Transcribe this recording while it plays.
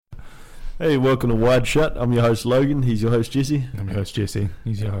Hey, welcome to Wide Shut. I'm your host Logan. He's your host Jesse. I'm your host Jesse.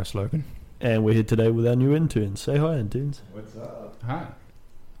 He's your host Logan. And we're here today with our new interns. Say hi, interns. What's up? Hi.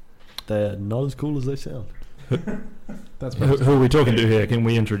 They're not as cool as they sound. That's who are we talking to here? Can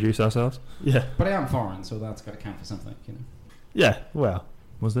we introduce ourselves? Yeah. But I am foreign, so that's got to count for something, you know. Yeah, well.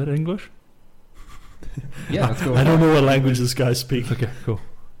 Was that English? Yeah, let's go. I don't know what language this guy speaks. Okay, cool.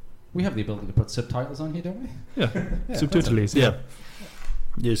 We have the ability to put subtitles on here, don't we? Yeah, subtitles. Yeah.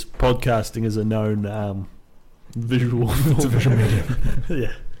 Yes, podcasting is a known visual. It's a visual medium.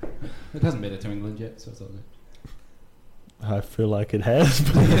 Yeah. It hasn't made it to England yet, so it's all good. I feel like it has.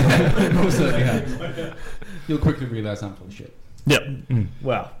 Most certainly has. You'll quickly realise I'm full of shit. Yep. Mm.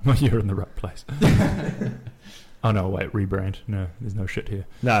 Wow. Well, you're in the right place. Oh no, wait, rebrand. No, there's no shit here.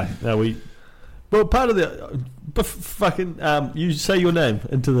 No, we... Well, part of the... you say your name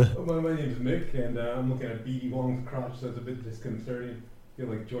into the... My name's Mick, and I'm looking at B.D. Wong's crotch, so it's a bit disconcerting. I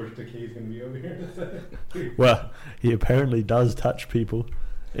feel like George Takei's going to be over here. Well, he apparently does touch people.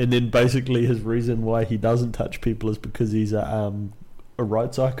 And then basically his reason why he doesn't touch people is because he's a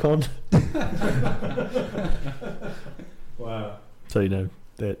rights icon. Wow. So, you know,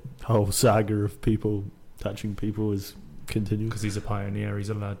 that whole saga of people touching people is continuing. Because he's a pioneer, he's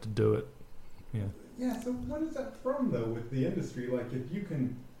allowed to do it. Yeah. Yeah, so what is that from, though, with the industry? Like, if you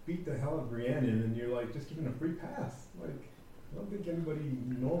can beat the hell out of Rhiannon and you're, like, just giving a free pass. Like, I don't think anybody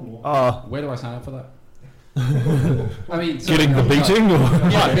normal... Where do I sign up for that? I mean... Getting the beating? Or?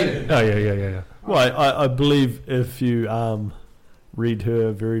 Yeah, beating. Oh, yeah. Well, I believe if you read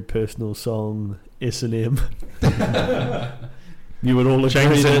her very personal song, S&M, you would all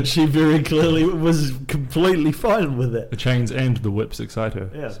agree that she very clearly was completely fine with it. The chains and the whips excite her.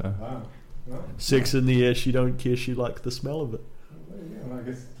 Yeah. So. Wow. Well, Sex in the air, she don't care, she likes the smell of it. well, I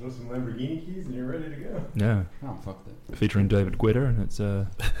guess throw some Lamborghini keys and you're ready to go. Yeah. Oh, fuck that. Featuring David Guetta, and it's an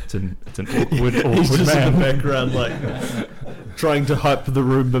awkward He's just man. in the background, like, trying to hype the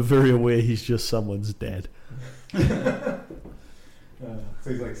room, but very aware he's just someone's dad. So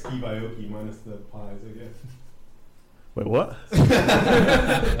he's like Steve Aoki minus the pies, I guess. Wait, what? I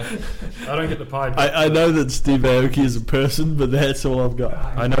don't get the pie. I know that Steve Aoki is a person, but that's all I've got.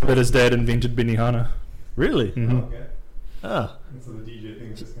 I know that his dad invented Benihana. Really? Mm-hmm. Oh, okay. Ah. And so the DJ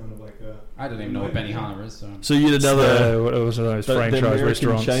thing's just kind of like a... I don't even know what Benihana is, so... So you had another... What was those the franchise American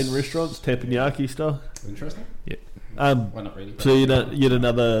restaurants? chain restaurants, teppanyaki style. Interesting? Well, not really. So you had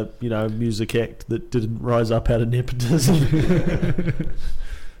another, music act that didn't rise up out of nepotism.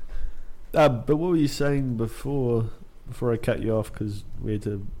 But what were you saying before I cut you off? Because we had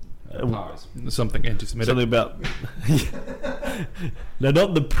to... Pies. Something anti-Semitic. Something about... No,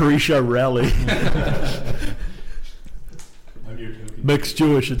 not the pre-show rally. I'm your joking. Mixed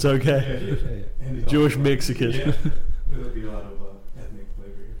Jewish, it's okay. Yeah. And he's Jewish also- Mexican. Yeah. There'll be a lot of ethnic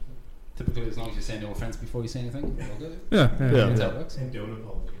flavor here. Typically, as long as you say no offence before you say anything, we'll do it. Yeah. That's how it works. And don't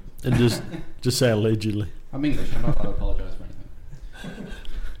apologize. And just say allegedly. I'm English, I'm not allowed to apologise for anything.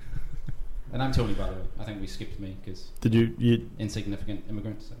 And I'm Tony, by the way. I think we skipped me, because Did you insignificant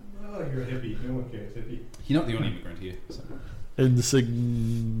immigrant, so... Oh, you're a hippie. No one cares, hippie. You're not the only immigrant here, so...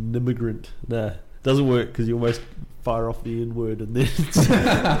 immigrant? Nah, doesn't work because you almost fire off the N-word and then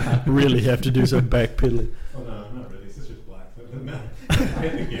really have to do some backpedaling. Oh, no, not really. Sister's black, so it doesn't matter. I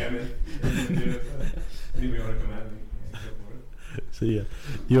hit the gamut. Anybody want to come at me? Yeah, go for it. So yeah,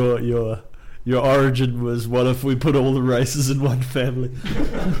 your origin was, what if we put all the races in one family?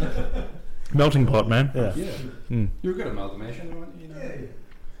 Melting pot, man. Yeah. Yeah. Mm. You're a good amalgamation, you know? Yeah.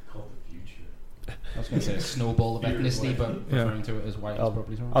 Called the future. I was going to say a snowball of You're ethnicity, white. but Yeah. referring to it as white is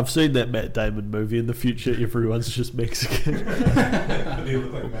probably wrong. I've seen that Matt Damon movie. In the future, everyone's just Mexican. But they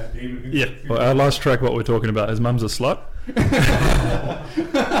look like Matt Damon. Yeah. Well, I lost track what we're talking about. His mum's a slut.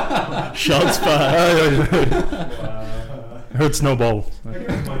 Shots fired. Heard snowball. I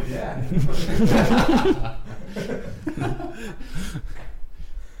guess my dad.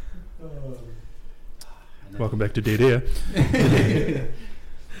 Welcome back to Dead Air.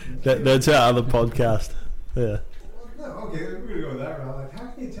 That's our other podcast. Yeah. No, okay, we're gonna go with that route. Like, how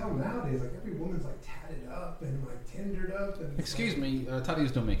can you tell nowadays? Like, every woman's like tatted up and like tendered up. And Excuse me,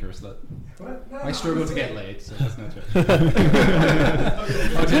 tattoos don't make her a slut. What? No, I struggle to get I'm laid, so that's not true.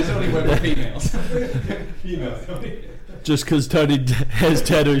 saying- I just only work with females. Females, Tony. Just because Tony has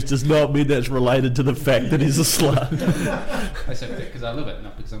tattoos does not mean that's related to the fact that he's a slut. I said it because I love it,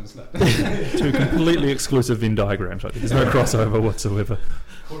 not because I'm a slut. Two completely exclusive Venn diagrams. Like, there's no crossover whatsoever.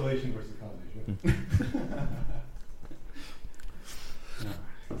 Correlation versus causation.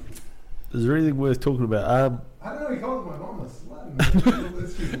 Is there anything worth talking about? I don't know. He called my mom a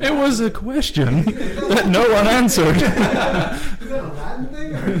slut. It was a question that no one answered. that a Latin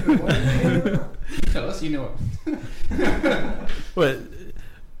thing or is it what thing? Tell us, you know it. Well,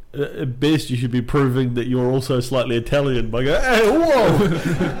 at best, you should be proving that you're also slightly Italian by going, "Hey, whoa,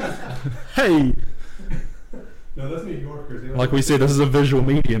 hey." No, that's New Yorkers. They Like we said, this is a visual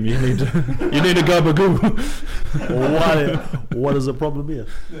medium. You need to gabagoo. What is the problem here?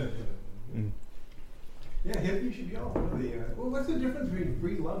 Yeah, hippie should be all for the. Well, what's the difference between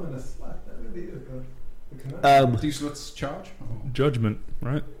free love and a slut? That really is the conundrum. Do sluts charge? Oh, Judgment,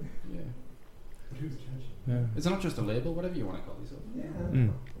 right? yeah. But who's judging? Yeah. It's not just a label, whatever you want to call yourself. Yeah.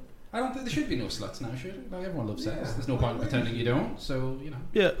 Mm. I don't think there should be no sluts now, should it? Like, everyone loves sex. Yeah. There's no point in pretending you don't, so, you know.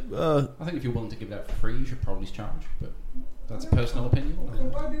 Yeah, I think if you're willing to give it out for free, you should probably charge, but that's a personal opinion.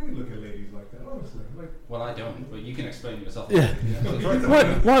 Why do we look at ladies like that? Honestly, like. Well, I don't, but you can explain it yourself. Yeah.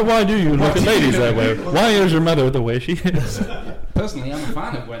 Why do you look at ladies that way? Why is your mother the way she is? Personally, I'm a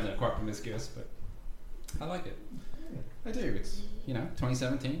fan of when they're quite promiscuous, but I like it. I do. It's,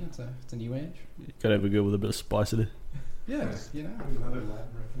 2017. It's a new age. gotta have a girl with a bit of spice in it. Yeah, Another Latin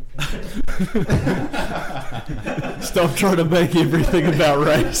reference. Stop trying to make everything about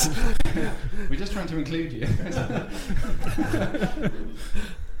race. We're just trying to include you.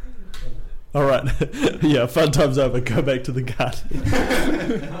 All right, yeah, fun time's over. Go back to the garden. I'm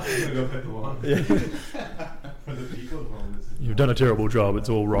gonna go pet the lawn. Yeah. For the people at home. You've done a terrible job. It's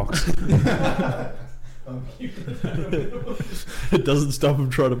all rocks. It doesn't stop him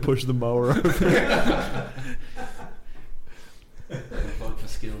trying to push the mower over. Vote for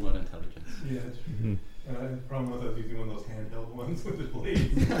skill, not intelligence. Yeah. Mhm. The problem was I was using one of those handheld ones with the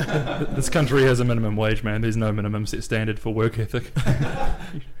blades. This country has a minimum wage, man. There's no minimum set standard for work ethic.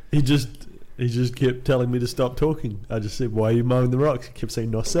 He just kept telling me to stop talking. I just said, "Why are you mowing the rocks?" He kept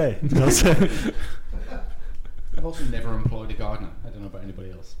saying, "No say, no say." I've also never employed a gardener. I don't know about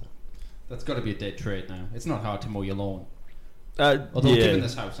anybody else. But that's got to be a dead trade now. It's not hard to mow your lawn. Although, yeah. given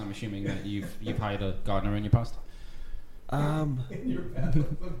this house, I'm assuming that you've hired a gardener in your past. In your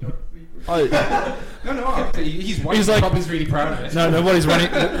bathroom, dark sleepers. He's white. He's like- Probably's really proud of it. No. What he's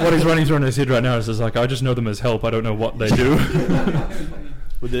running through in his head right now is just like, I just know them as help. I don't know what they do.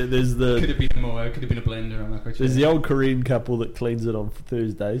 Well, there's Could the have been a mower. Could have been a blender. I'm not quite sure. there's the old Korean couple that cleans it on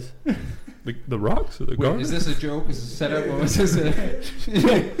Thursdays. The rocks or the Wait, garden? is this a joke? Is this a setup? Or is this a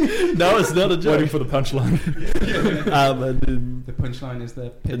No, it's not a Waiting joke. for the punchline. And then the punchline? Is the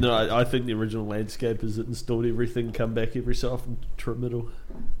pit? And then I think the original landscapers that installed everything come back every so often to trim it all.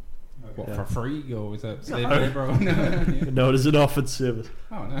 What, Yeah. for free, or is that slave No. labor? Oh, no. Yeah. No, it is an offered service.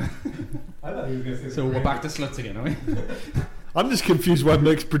 Oh no. I thought he was going to say So we're back to sluts again, are we? I'm just confused why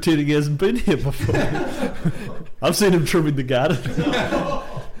Mick's pretending he hasn't been here before. I've seen him trimming the garden.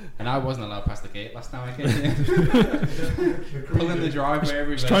 And I wasn't allowed past the gate last time I came here. Pull in the driveway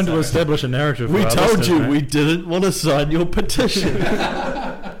every He's trying to establish a narrative. We for our told listeners, you man. we didn't want to sign your petition.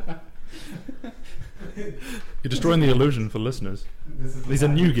 You're destroying the illusion for listeners. These are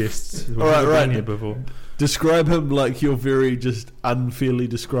new guests. who All right, have never right. been here before. Describe him like you're very just unfairly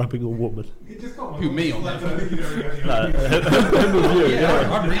describing a woman. Who, me on that phone? Him with you. Yeah,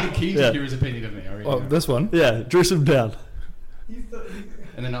 Yeah. I'm really keen Yeah. to hear his opinion of me. I really Oh, am. this one? Yeah, dress him down.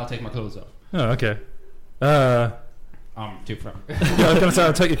 And then I'll take my clothes off. Oh, okay. Yeah, I'm too proud. I was going to say,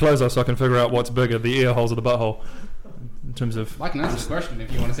 I'll take your clothes off so I can figure out what's bigger, the ear holes or the butthole. In terms of... I can answer the question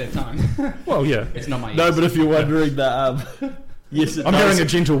if you want to save time. Well, yeah. It's not my No, ears. but if you're wondering that, yes, it I'm does. hearing a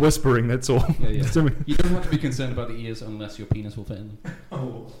gentle whispering, that's all. Yeah, yeah. It's to me. You don't have to be concerned about the ears unless your penis will fit in them.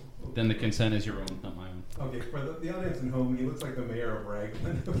 Oh. Then the concern is your own, not my own. Okay, for the audience at home, he looks like the mayor of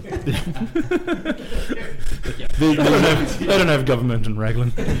Raglan. Okay. But yeah. They don't have government in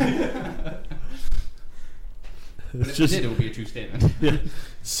Raglan. But It's if just it did, it would be a true statement. yeah,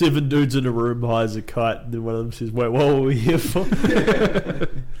 7 dudes in a room hires a kite, and then one of them says, "Wait, what were we here for?"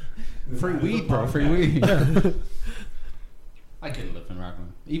 Free weed, bro. Free weed. I couldn't live in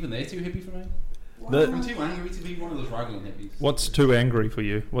Raglan. Even they're too hippie for me. I'm too angry to be one of those Raglan hippies. What's too angry for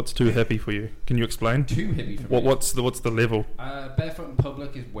you? What's too happy for you? Can you explain? Too hippie for me? What's the level? Barefoot in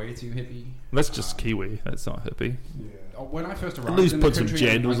public is way too hippie. That's just Kiwi. That's not hippie. Yeah. When I first arrived least in the put some country,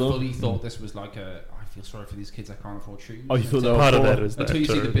 I jandals on. fully thought this was like a. I feel sorry for these kids. I can't afford shoes. Oh, you thought Until- they were Part of poor? that is that. Until you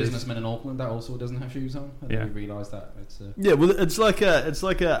see the too. businessman in Auckland that also doesn't have shoes on, and Yeah. then you realise that it's a. Yeah, well, it's like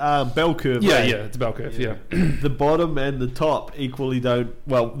a bell curve. Yeah, eh? yeah, it's bell curve. Yeah. The bottom and the top equally don't.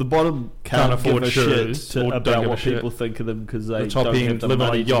 Well, the bottom Can't can't, afford give a shit shoes to, or don't about give a what shit. people think of them because they The top don't have end the live on a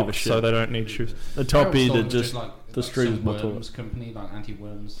money to give yacht, shit. so they don't need shoes. The top I always end thought are it was just like the streams some my toilet. worms company, like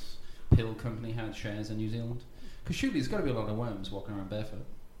anti-worms pill company, had shares in New Zealand. Because surely there's got to be a lot of worms walking around barefoot.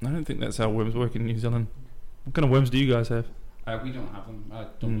 I don't think that's how worms work in New Zealand. What kind of worms do you guys have? We don't have them. I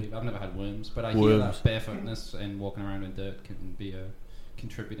don't believe. I've never had worms, but I hear Worms. that barefootness and walking around in dirt can be a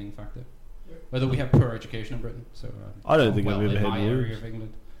contributing factor. Although we have poor education in Britain, so I don't think well, I've ever in had my area worms. of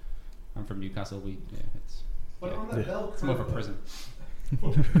England. I'm from Newcastle. It's But on that bell it's more of a curve, prison.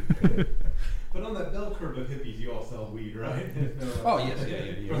 but on that bell curve of hippies, you all sell weed, right? Oh yes,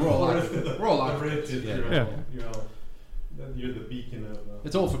 yeah. We're all rich. Yeah. You're the beacon of.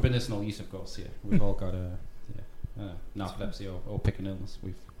 It's all for medicinal use, of course. Yeah, we've all got narcolepsy or pick an illness.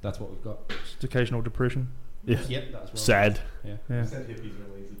 That's what we've got. Just occasional depression. Yeah. Yep, that's right. Sad. Yeah. Yeah. You said hippies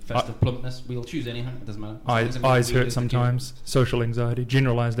are lazy. Festive plumpness. We'll choose anything. It doesn't matter. As long as it Eyes makes hurt us sometimes. Social anxiety.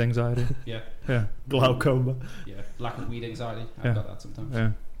 Generalized anxiety. Yeah. Yeah. Glaucoma. Yeah. Lack of weed anxiety. Yeah. I've got that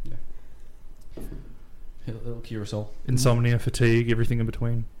sometimes. Yeah. It'll cure us all. Insomnia, fatigue, everything in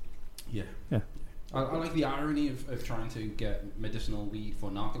between. Yeah. Yeah. I like the irony of trying to get medicinal weed for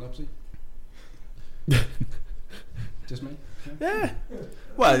narcolepsy. Just me? Yeah.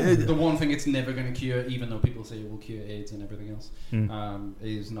 Well, The one thing it's never going to cure, even though people say it will cure AIDS and everything else,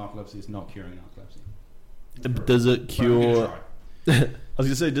 is narcolepsy is not curing narcolepsy. does it But I'm gonna cure? try. I was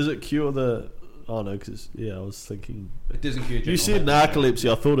gonna say, does it cure the? Oh no, because I was thinking. It doesn't cure. You general said headache.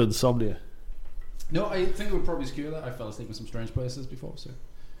 narcolepsy. I thought insomnia. No, I think it would probably cure that. I fell asleep in some strange places before, so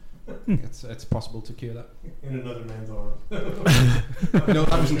it's possible to cure that. In another man's arm. No,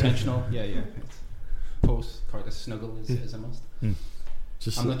 that was intentional. Yeah. It's post-coitus snuggle is a must.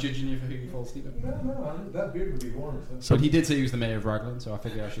 Just I'm not judging you for who you fall asleep in. No, that beard would be warm. So. But he did say he was the mayor of Raglan, so I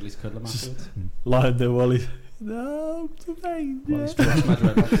figured I should at least cuddle him afterwards. lying there while he's no, it's fine. While he strokes my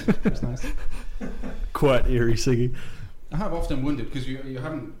dreadlocks. That's nice. Quite eerie singing. I have often wondered, because you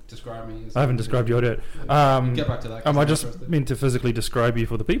haven't described me as... I haven't described you yet. Get back to that. 'cause Am I I'm just interested. meant to physically describe you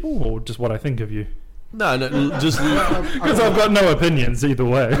for the people, or just what I think of you? No, just Because I've got no opinions either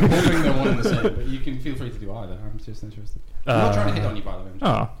way. I'm hoping they're one and the same, but you can feel free to do either. I'm just interested. I'm not trying to hit on you, by the way.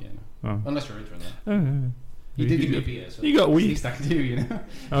 Oh. Yeah, no. Oh. Unless you're interested. He did give me a beer, so You got it's the weed. least I can do, you know?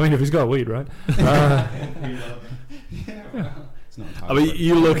 I mean, if he's got weed, right? Yeah, well, it's not I entirely mean,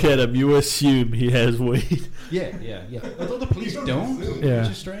 you look at him, you assume he has weed. Yeah. Although the police You don't, don't assume. Yeah.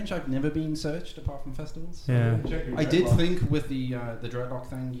 which is strange. I've never been searched apart from festivals. Yeah. I did think with the dreadlock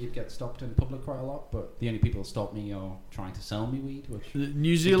thing, you'd get stopped in public quite a lot, but the only people that stop me are trying to sell me weed, which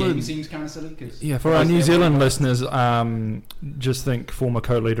New again Zealand. seems kind of silly. Cause Yeah, for our New Zealand listeners, just think former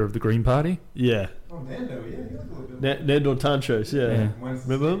co-leader of the Green Party. Yeah. Oh, Nando, yeah, you look a little bit. Nando Tanchos, yeah. Yeah. When's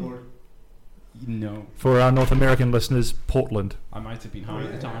the Remember him? skateboard? No, For our North American listeners, Portland. I might have been high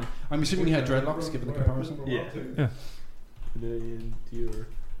at the time. I'm assuming you had dreadlocks, given the comparison. Yeah. Yeah.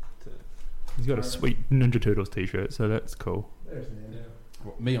 He's got a sweet Ninja Turtles t-shirt, so that's cool. There's Nando.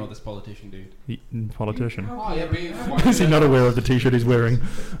 What, me or this politician dude? Politician. Oh yeah, being Is he not aware of the t-shirt he's wearing?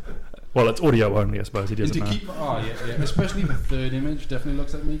 Well, it's audio only, I suppose. He doesn't to know. keep, yeah. Especially the third image definitely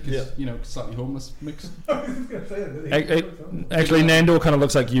looks like me because Yeah. slightly homeless mix. I was just gonna say that. Actually, Nandor kind of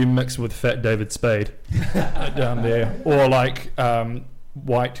looks like you mixed with fat David Spade down there, or like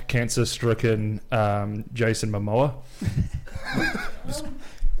white cancer-stricken Jason Momoa.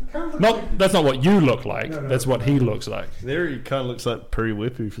 That's not what you look like. No, That's what he looks like. There he kind of looks like Perry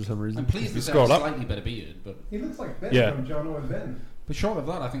Whippy for some I'm reason. pleased You to say I scroll have up. a slightly better beard, but He looks like Ben Yeah. from Jono and Ben. short of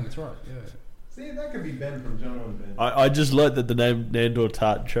that, I think that's right. Yeah. See, that could be Ben from Jono and Ben. I just like that the name Nandor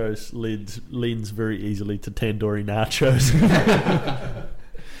Tanchos leans very easily to tandoori nachos.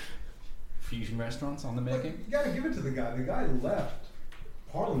 Fusion restaurants on the But making. you gotta give it to the guy. The guy left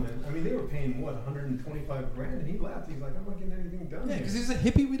Parliament. I mean, they were paying what, 125 grand, and he left. He's like, I'm not getting anything done. Yeah, here." because he's a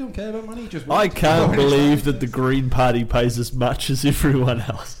hippie. We don't care about money. Just I works. can't Oh, believe that the Green Party pays as much as everyone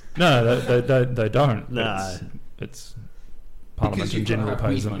else. No, they don't. Nah. It's because Parliament you in general have weed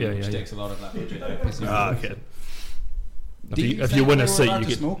pays them. money, Yeah, which yeah. takes a lot of that budget out, pissing Ah, you off. okay. If you win a seat, you to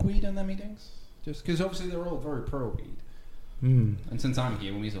get. smoke weed in their meetings. Just because obviously they're all very pro weed. Mm. And since I'm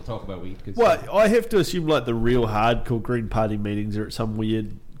here, we may as well talk about weed. Cause Well, I have to assume like the real hardcore Green Party meetings are at some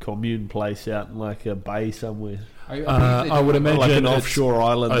weird commune place out in like a bay somewhere, I would imagine like an it's- offshore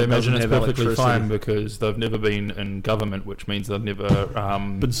island. I that imagine doesn't it's have perfectly electricity. fine because they've never been in government, which means they've never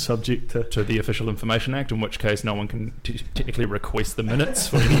Been subject to the Official Information Act, in which case no one can technically request the minutes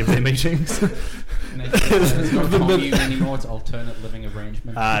for any of their meetings. It's not commune anymore. It's alternate living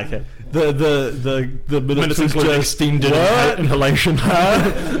arrangement. okay. The minutes Minutes is include just extended what? inhalation.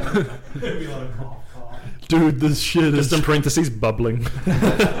 There'd be a lot of cough. Dude, this shit Just is. in parentheses, bubbling.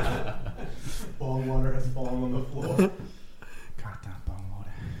 Bong water has fallen on the floor. Goddamn bong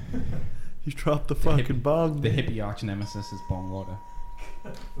water. You dropped the fucking bong. The hippie arch nemesis is bong water.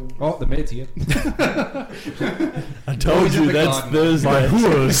 Oh, the maid's here. I told Boys in you the that's garden. Thursday. My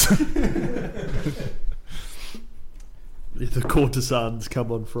whores. The courtesans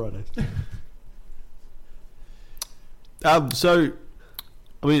come on Friday. So,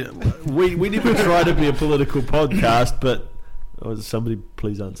 I mean, we never try to be a political podcast, but somebody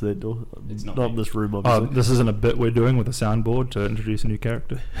please answer that door. It's not in me. this room, obviously. This isn't a bit we're doing with a soundboard to introduce a new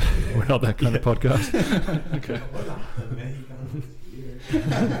character. We're not that kind of podcast. Okay.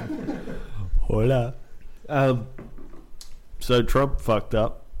 Hola. Hola. So Trump fucked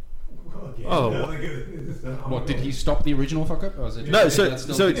up. What, did he stop the original fuck up? Or is it No,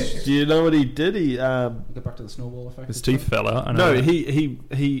 just so do you know what he did? He go back to the snowball effect. His teeth fell out. I know no, that.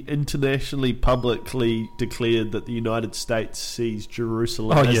 he internationally publicly declared that the United States sees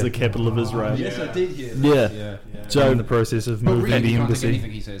Jerusalem Oh, as yeah. the capital of Israel. Yeah. Yes, I did hear Yeah. that. Yeah. So- in the process of But moving really, the you can't take embassy.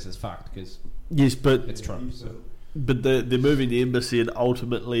 anything he says as fact because Yes, but it's Trump. So. they're moving the embassy, and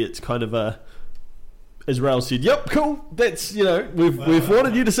ultimately it's kind of a. Israel said, "Yep, cool. That's we've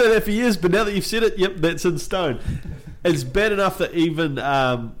wanted you to say that for years, but now that you've said it, yep, that's in stone." It's bad enough that even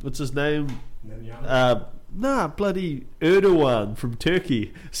what's his name? Bloody Erdogan from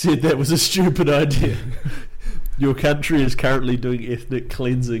Turkey said that was a stupid idea. Your country is currently doing ethnic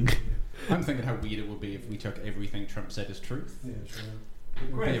cleansing. I'm thinking how weird it would be if we took everything Trump said as truth. Yeah, sure.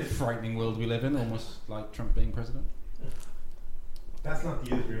 It would be a frightening world we live in, almost like Trump being president. That's not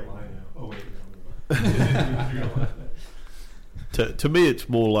the Israel I know. Oh wait, no. To me, it's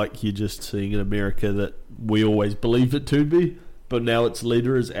more like you're just seeing in America that we always believed it to be, but now its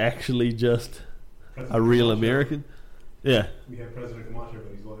leader is actually just a real American. Yeah. We have President Camacho,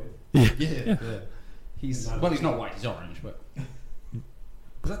 but he's white. Yeah. He's not white. He's orange, but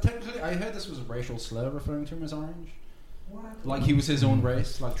was that technically? I heard this was a racial slur referring to him as orange. What? Like he was his own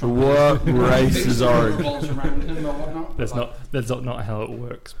race. Like Trump What race is orange? revolves around him or whatnot. That's Like, not how it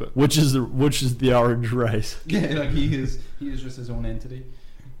works. But Which is the orange race? Yeah, like he is just his own entity.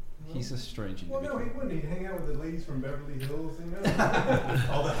 He's a strange Well, individual. no, he wouldn't. He'd hang out with the ladies from Beverly Hills,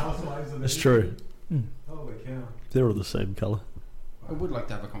 all the housewives of the That's true. Holy cow! They're all the same colour. I would like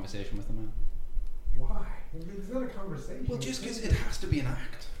to have a conversation with the man. Why? It's not a conversation. Well, just because it has to be an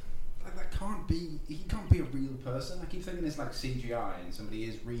act. Like that can't be. He can't be a real person. I keep thinking it's like CGI and somebody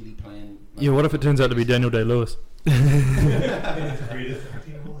is really playing. Like, yeah, what if it turns out to be Daniel Day-Lewis? It's the greatest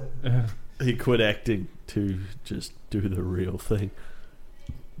acting of all time. He quit acting to just do the real thing.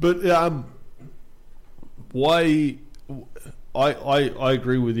 But why? I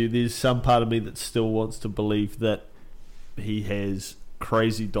agree with you. There's some part of me that still wants to believe that he has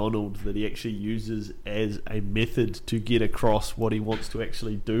Crazy Donald that he actually uses as a method to get across what he wants to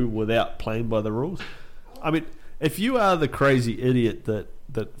actually do without playing by the rules. I mean, if you are the crazy idiot that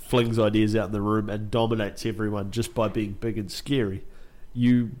flings ideas out in the room and dominates everyone just by being big and scary,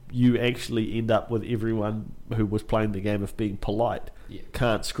 you actually end up with everyone who was playing the game of being polite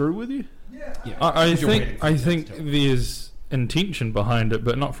can't screw with you. Yeah. I think there's intention behind it,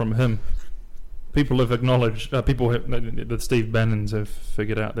 but not from him. People have acknowledged, that Steve Bannon's have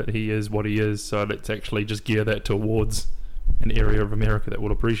figured out that he is what he is, so let's actually just gear that towards an area of America that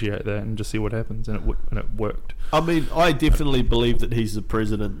will appreciate that and just see what happens, and it worked. I mean, I definitely believe that he's the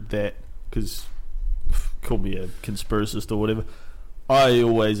president that, because, call me a conspiracist or whatever, I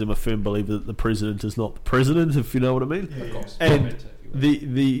always am a firm believer that the president is not the president, if you know what I mean. Yeah, Of course. And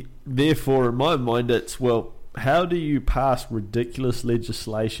therefore, in my mind, it's, well, how do you pass ridiculous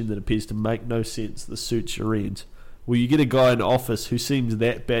legislation that appears to make no sense that suits your ends? Well, you get a guy in office who seems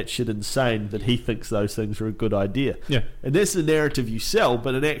that batshit insane that he thinks those things are a good idea. Yeah. And that's the narrative you sell,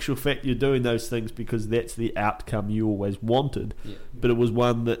 but in actual fact you're doing those things because that's the outcome you always wanted. Yeah. But it was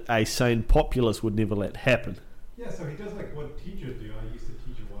one that a sane populace would never let happen. Yeah, so he does like what teachers do. I used to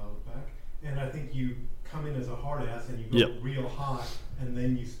teach a while back, and I think you come in as a hard ass and you go Yep. real high, and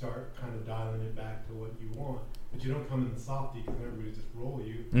then you start kind of dialing it back to what you want. But you don't come in the softy because everybody just roll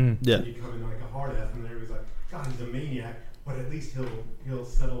you. Yeah. You come in like a hard ass, and everybody's like, "God, he's a maniac," but at least he'll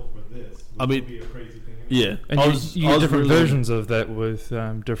settle for this. Which I mean, would be a crazy thing. Yeah. And I you was get different really- versions of that with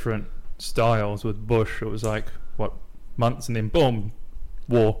different styles. With Bush, it was like, months, and then boom,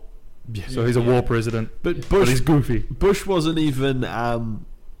 war. Yeah. So he's a war president, But but Bush he's goofy. Bush wasn't even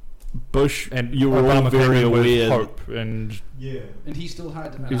Bush, And you were all Obama came very in with aware. hope and Yeah. And he still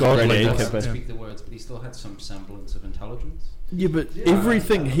had. He got I great don't anchor, speak the words, but he still had some semblance of intelligence. Yeah, but Yeah.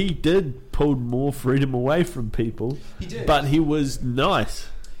 everything he did pulled more freedom away from people. He did. But he was nice.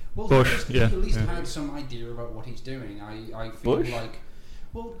 Well, Bush, he at least yeah. had some idea about what he's doing. I feel Bush? like.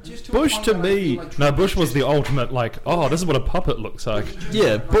 Well, just to Bush a point to where I me- feel like no, Trump Bush was just- the ultimate this is what a puppet looks like. He just- Yeah,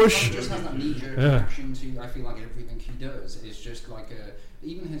 like, Bush- Trump just has that knee-jerk Yeah. reaction to. I feel like everything he does is just like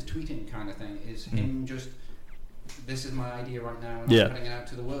even his tweeting kind of thing is him just this is my idea right now, and Yeah. I'm putting it out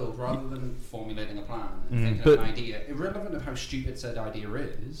to the world, rather than formulating a plan and Mm. thinking But- of an idea, irrelevant of how stupid said idea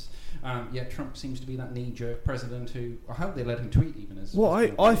is. Yet Trump seems to be that knee-jerk president who, or how they let him tweet even as. Well,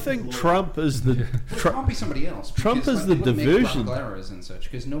 I think Trump is the Well, it can't be somebody else. Trump because, is like, the they wouldn't make diversion. graphical errors and such,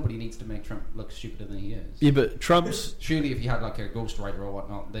 because nobody needs to make Trump look stupider than he is. yeah, but Trump's Surely, if you had like a ghostwriter or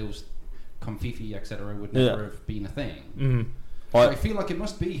whatnot, those confifi etc. would never Yeah. have been a thing. Mm. So I I feel like it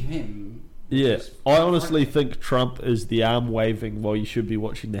must be him. yeah, Just- I honestly think Trump is the arm waving while you should be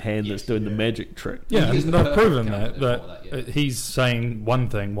watching the hand that's Yes, doing the yeah. magic trick. Yeah, He's and the they've perfect proven candidate that for that, yeah. he's saying one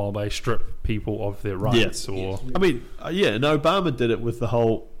thing while they strip people of their rights. Or Yes. I mean, yeah, and Obama did it with the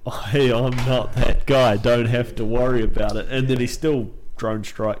whole, hey, I'm not that guy, don't have to worry about it. And then he still drone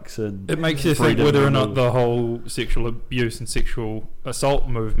strikes and it makes you think freedom whether or and not all. the whole sexual abuse and sexual assault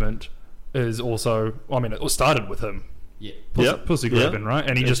movement is also. I mean, it all started with him. Yeah. Pussy grabbing, right?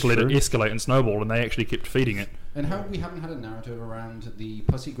 And he That's just let true. it escalate and snowball, and they actually kept feeding it. And how we haven't had a narrative around the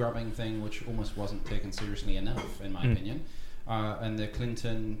pussy grabbing thing, which almost wasn't taken seriously enough, in my opinion, and the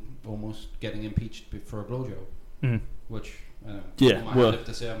Clinton almost getting impeached for a blowjob, which Yeah, on my well- hand, if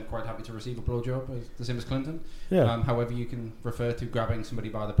to say I'm quite happy to receive a blowjob, the same as Clinton. Yeah. However, you can refer to grabbing somebody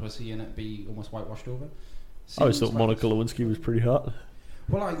by the pussy and it be almost whitewashed over. I always Seems thought like- Monica Lewinsky was pretty hot.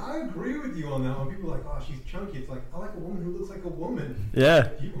 Well, I agree with you on that one. People are like, oh, she's chunky. It's like, I like a woman who looks like a woman. Yeah.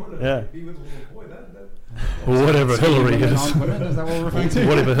 If you want to Yeah. be with a little boy, that Or whatever Hillary women is. aren't women, is that what we're referring to?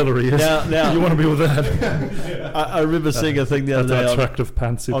 Whatever Hillary is. Now- You want to be with that? I remember seeing a thing the other That's day an attractive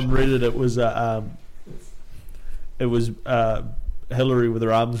passage. on Reddit. It was Hillary with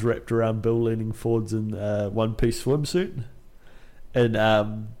her arms wrapped around Bill leaning forwards in one-piece swimsuit. And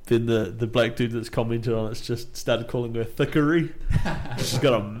then the black dude that's commented on it's just started calling her thickery. She's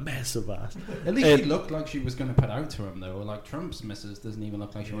got a massive ass. At least And- she looked like she was going to put out to him, though. Like Trump's missus doesn't even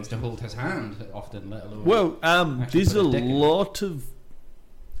look like she wants to hold his hand often, let alone. Well, Actually there's put a his dick in it. lot of.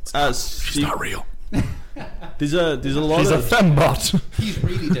 She's not real. There's a lot She's a of fembot. he's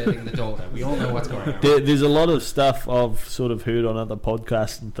really dating the daughter. We all know what's going on. there's a lot of stuff I've sort of heard on other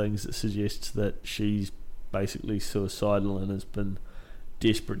podcasts and things that suggests that she's basically suicidal and has been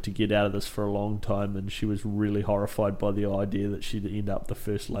desperate to get out of this for a long time, and she was really horrified by the idea that she'd end up the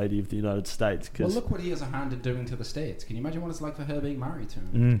first lady of the United States. Well, Because look what he has a hand in doing to the States. Can you imagine what it's like for her being married to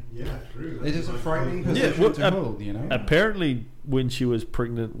him? Yeah, true. It is a frightening Yeah, position well, to hold, you know? apparently when she was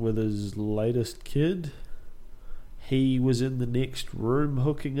pregnant with his latest kid, he was in the next room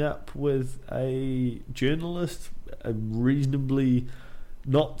hooking up with a journalist, reasonably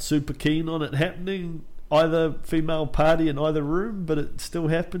not super keen on it happening, either female party in either room, but it still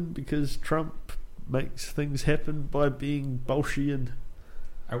happened because Trump makes things happen by being Bolshevian.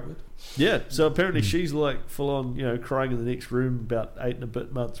 Outward. Yeah, so apparently she's like full on, crying in the next room, about 8 and a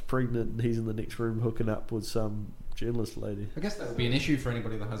bit months pregnant, and he's in the next room hooking up with some journalist lady. I guess that would be an issue for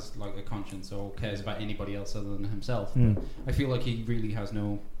anybody that has like a conscience or cares about anybody else other than himself. Mm. But I feel like he really has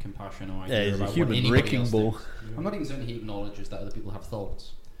no compassion or idea Yeah, he's a about what human anybody wrecking else ball. thinks. I'm not even saying he acknowledges that other people have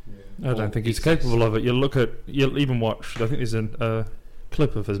thoughts. I don't think he's capable of it. You'll even watch. I think there's a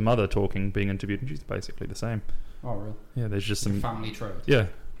clip of his mother talking, being interviewed, and she's basically the same. Oh, real? Yeah, there's just some. Family trope. Yeah.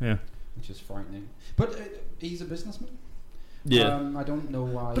 Which is frightening. But he's a businessman. Yeah. I don't know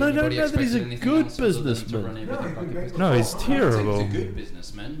why. But I don't anybody know that he's a expected anything good else other than to businessman. run everything No, like a he's business. No, he's I'm not saying terrible. He's a good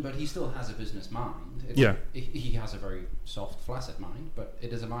businessman, but he still has a business mind. Yeah. He has a very soft, flaccid mind, but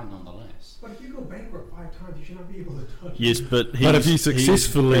it is a mind nonetheless. But if you go bankrupt 5 times, you should not be able to touch Yes, it. but if you he's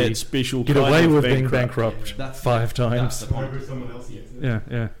successfully that special Get kind away of with being bankrupt That's 5 That's times. the point. Whenever someone else gets it.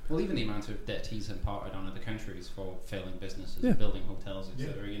 Yeah. Well, even the amount of debt he's imparted on other countries for failing businesses, Yeah. building hotels, Yeah.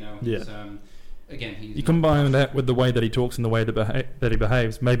 etc. Yeah. He's, again, he's You not- combine that with the way that he talks and the way that he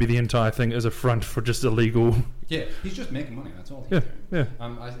behaves. Maybe the entire thing is a front for just illegal. Yeah, he's just making money. That's all he's Yeah.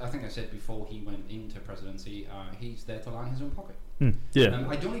 doing. I think I said before he went into presidency, he's there to line his own pocket. Yeah.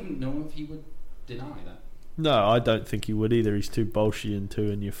 I don't even know if he would deny that. No, I don't think he would either. He's too Bolshevian, too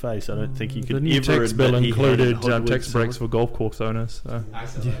in your face. I don't think he could The new ever tax bill admit he included hadn't hoodwinked tax breaks someone. for golf course owners. So. I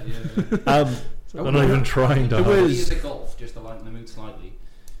saw that, yeah. Um, I'm not even trying to. It He was- is at golf, just to lighten the mood slightly.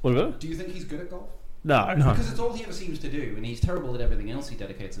 what about it? Do you think he's good at golf? No. No. Because it's all he ever seems to do, and he's terrible at everything else he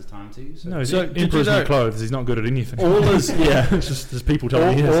dedicates his time to. So. No, he's So, did you emperor's know- new clothes. He's not good at anything. All his it's just there's people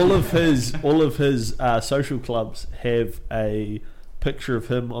telling me he is. all of his social clubs have a picture of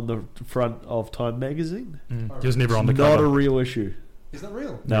him on the front of Time magazine. He was never on the Not cover. a real issue. Is that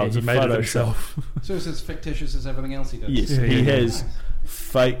real? No, Yeah, it's he a made it Photoshop. himself. So it's as fictitious as everything else he does. Yes, Yeah, he yeah. has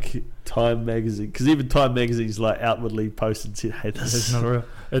fake Time magazine because even Time magazine's like outwardly posted said, "Hey, this It's is not real.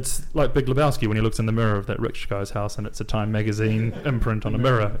 It's like Big Lebowski when he looks in the mirror of that rich guy's house and it's a Time magazine imprint on a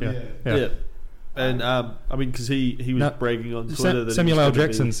mirror. Yeah. yeah." And I mean, because he was No, bragging on Twitter that Samuel he was L. gonna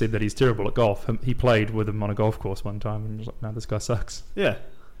Jackson be, said that he's terrible at golf. He played with him on a golf course one time, and he was like, "No, this guy sucks." yeah.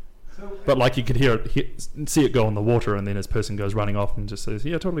 So, But like you could see it go in the water, and then his person goes running off and just says,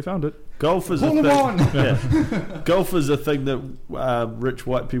 "Yeah, I totally found it." Golf is a Hole in thing. one. Yeah. Golf is a thing that rich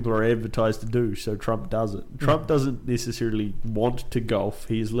white people are advertised to do, so Trump does it. Trump doesn't necessarily want to golf.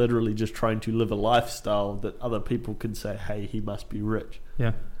 He is literally just trying to live a lifestyle that other people can say, hey, he must be rich.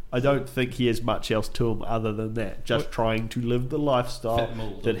 Yeah. I don't think he has much else to him other than that. Just trying to live the lifestyle Fit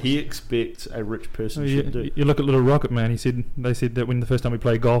mold. that he expects a rich person should do. You look at Little Rocket Man. They said that when the first time he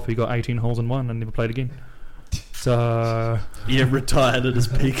played golf, he got 18 holes in one and never played again. So Yeah, retired at his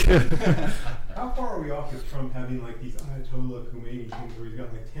peak. how far are we off with Trump having like these Ayatollah Khomeini things where he's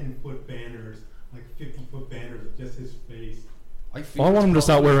got like 10-foot banners, like 50-foot banners of just his face? I I want him to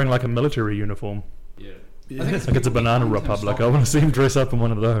start wearing like a military uniform. Yeah. Yeah. I think it's Like it's a people banana behind him republic. I stopping want to see him him. dress up in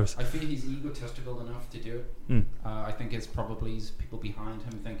one of those. I feel he's egotistical enough to do it. Mm. I think it's probably people behind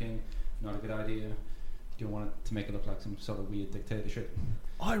him thinking, not a good idea. Don't want it to make it look like some sort of weird dictatorship.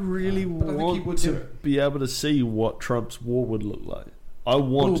 I really But I think he want would do to it. be able to see what Trump's war would look like. I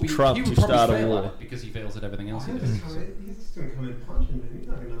want Well, Trump he to would probably start a fail at war. it because he fails at everything else he He's does. just going to come in punching him. He's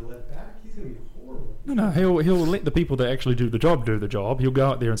not going to let back. He's going to be horrible. No, he'll let the people that actually do the job. He'll go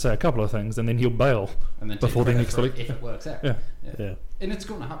out there and say a couple of things, and then he'll bail. And then Before the take next credit for it election. if it works out. Yeah. Yeah. And it's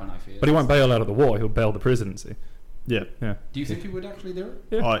going to happen, I feel. But he won't bail out of the war. He'll bail the presidency. Yeah. Yeah. Do you think he would actually do it?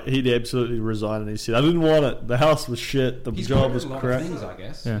 Yeah. He'd absolutely resign, and he said, I didn't want it. The house was shit. The He's job good was at a lot of crap. things, I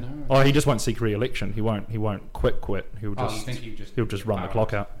guess. Yeah. You know? Oh, he just won't seek re-election. He won't quit. He'll Oh, just you think he'll just run the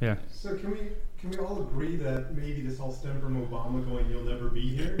clock out. Yeah. So can we all agree that maybe this all stemmed from Obama going, "You'll never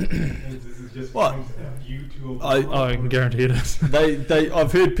be here," and this is just What? Trump's FU to Obama? I can guarantee it is.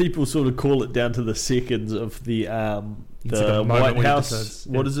 I've heard people sort of call it down to the seconds of the It's like a moment White when he House. decides,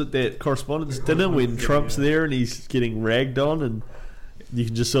 What yeah. is it? That correspondence The dinner when correspondence Trump's dinner, yeah. there and he's getting ragged on, and you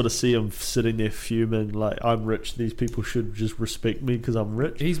can just sort of see him sitting there fuming, like, I'm rich. These people should just respect me because I'm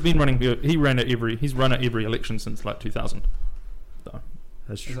rich. He's been running. He's run at every election since like 2000.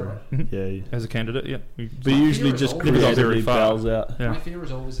 That's Is that true. right? Yeah. As a candidate, yeah. But My usually fear is just always- Never got very creatively far. bows out. Yeah. My fear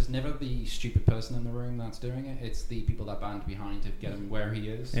is always it's never the stupid person in the room that's doing it. It's the people that band behind to get him where he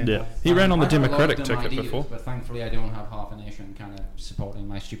is. Yeah. Yeah. He ran on the I have a lot of Democratic dumb ticket ideas, before. but thankfully I don't have half a nation kind of supporting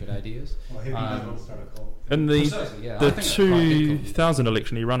my stupid ideas. Well, maybe Um, don't start a cult. In the Precisely, yeah. I the think that's quite a good call. 2000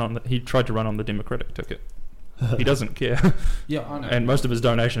 election, he tried to run on the Democratic ticket. He doesn't care, Yeah, I know. and most of his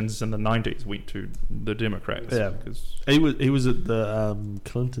donations in the 90s went to the Democrats. Yeah. Because He was at the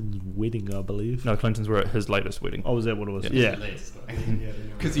Clinton's wedding, I believe. no, Clintons were at his latest wedding. Oh, was that what it was? Yeah. Yeah.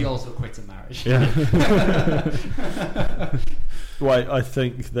 Because he also quits a marriage. Yeah. Wait, I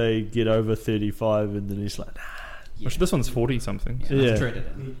think they get over 35 and then he's like, nah. Yeah. Which this one's 40 something. Yeah, Yeah. let's trade it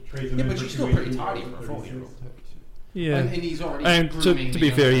in. He trades him Yeah, in but for you're still 280 pretty tidy or for a 36. 40-year-old. Yeah. And he's already And grooming to the be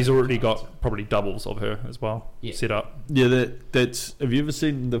fair, younger he's already guys. got probably doubles of her as well Yeah. set up. Yeah, that's. Have you ever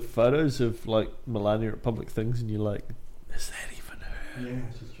seen the photos of like Melania at public things, and you're like, is that even her? Yeah,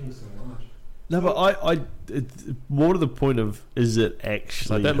 she's changed so much. No, but it's more to the point of, is it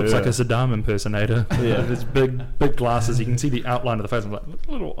actually? Like that looks her? like a Saddam impersonator. Yeah. His big glasses. You can see the outline of the face. I'm like, look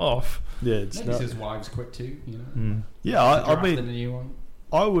a little off. Yeah, it's Maybe not. his wives quit too, you know. Mm. Yeah, I Drafted a mean, new one.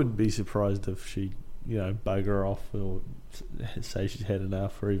 I wouldn't be surprised if she, bugger off or say she's had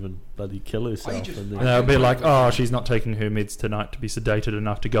enough, or even bloody kill herself. just- and And then, they'll be like, oh, she's not taking her meds tonight to be sedated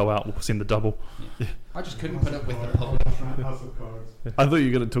enough to go out. We'll send the double. I just couldn't House put of up with the Cards. public. House of Cards. I thought you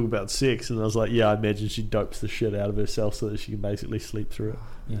were going to talk about sex, and I was like, yeah, I imagine she dopes the shit out of herself so that she can basically sleep through it.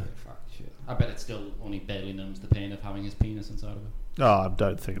 Yeah, fuck shit. I bet it still only barely numbs the pain of having his penis inside of it. Oh, I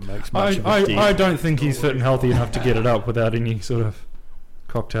don't think it makes much of a I dent. don't think he's fit and healthy enough to get it up without any sort of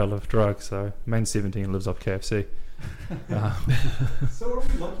cocktail of drugs. So, man 17 lives off KFC. So are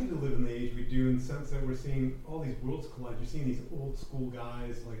we lucky to live in the age we do, in the sense that we're seeing all these worlds collide? You're seeing these old school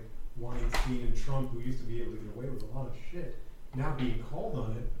guys like Weinstein and Trump, who used to be able to get away with a lot of shit, now being called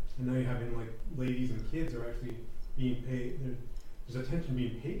on it, and now you're having like ladies and kids are actually being paid. There's attention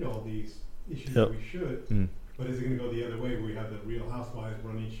being paid to all these issues that Yep. we should. Mm. But is it going to go the other way, where we have the Real Housewives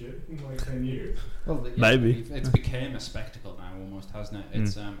running shit in like 10 years? Well, Maybe. it's became a spectacle now, almost, hasn't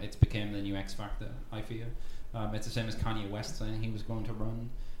it? It's became the new X Factor. I fear. It's the same as Kanye West saying he was going to run.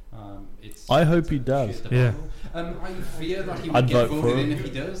 I hope he does. Yeah. I fear that he would I'd get vote voted for in him. if he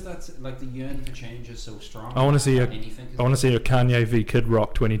does. That's like the yearning for change is so strong. I want to see a Anything is I want to see a Kanye v Kid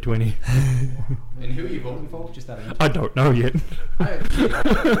Rock 2020. And who are you voting for? Just that. I don't know yet.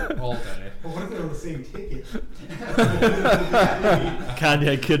 All day. But what if they're on the same ticket?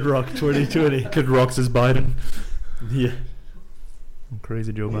 Kanye Kid Rock 2020. Kid Rock's is Biden. Yeah.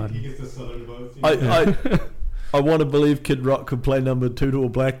 Crazy Joe He Biden. gets the southern votes. You know? I want to believe Kid Rock could play number 2 to a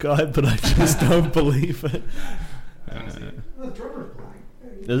black guy, but I just don't believe it. The drummer's black.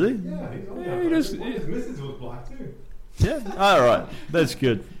 Is he? Yeah, he's all Yeah, black. he just- His missus was black too. Yeah. All right. That's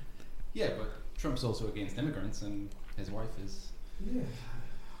good. Yeah, but Trump's also against immigrants, and his wife is.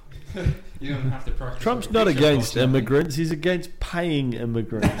 Yeah. You don't have to practice. Trump's your not research, against unfortunately. immigrants. He's against paying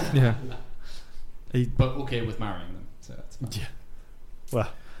immigrants. Yeah. But okay with marrying them. So that's fine. Yeah. Well,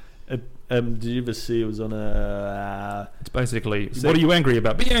 did you ever see it was on a? It's basically, what are you angry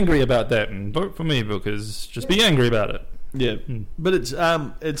about? Be angry about that and vote for me because just be angry about it. Yeah, Mm. but it's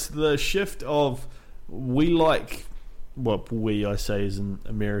the shift of I say as in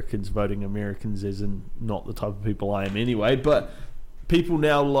Americans voting Americans as in not the type of people I am anyway, but people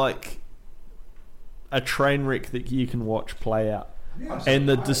now like a train wreck that you can watch play out. Yeah. And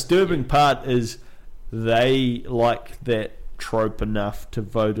the disturbing part is they like that trope enough to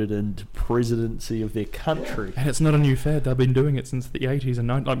vote it into presidency of their country. And it's not a new fad. They've been doing it since the 80s and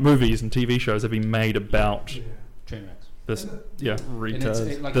 90s. Like movies and TV shows have been made about Yeah. Train wrecks. this, yeah,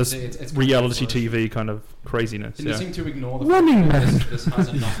 And like this I say, it's reality kind of TV kind of craziness. And they Yeah. seem to ignore the Running fact that Man. this has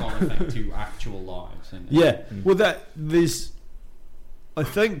a knock-on effect to actual lives. And Yeah, Mm. well, there's, I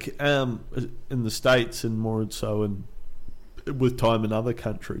think, in the States and more so with time in other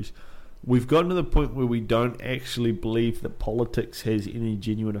countries, we've gotten to the point where we don't actually believe that politics has any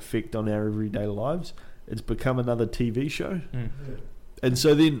genuine effect on our everyday lives. It's become another TV show. Mm. Yeah. And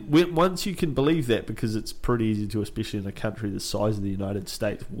so then, once you can believe that, because it's pretty easy to, especially in a country the size of the United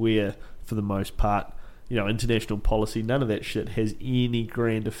States, where, for the most part, international policy, none of that shit has any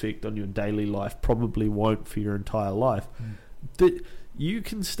grand effect on your daily life, probably won't for your entire life, that you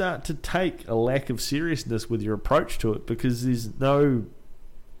can start to take a lack of seriousness with your approach to it, because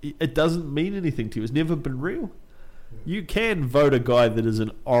it doesn't mean anything to you. It's never been real. You can vote a guy that is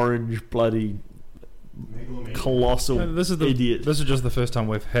an orange bloody Megalomaniac. colossal This is idiot. This is just the first time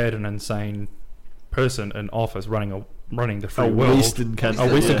we've had an insane person in office running the free A world. Western country.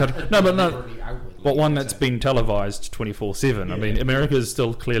 A Western yeah. country. No, but no. Literally outwardly, But one I'd that's say. been televised 24/7. I Yeah. mean, America is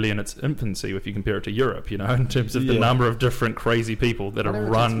still clearly in its infancy if you compare it to Europe, in terms of the Yeah. number of different crazy people that What are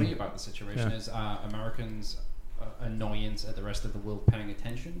irritates me run. about the situation Yeah. is Americans' annoyance at the rest of the world paying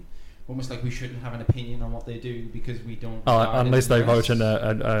attention. Almost like we shouldn't have an opinion on what they do because we don't. regard it Unless as they theirs. vote in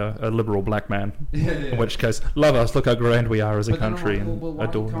a liberal black man. Yeah. In which case, love us, look how grand we are as a But then country, I'm like, and well, why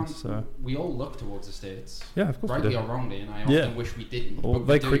adore can't- us. So. We all look towards the States. Yeah, of course we Rightly do. or wrongly, and I Yeah. often wish we didn't. Well,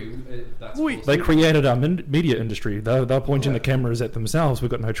 but they we do. That's forced They to. created our media industry. They're pointing Yeah. the cameras at themselves.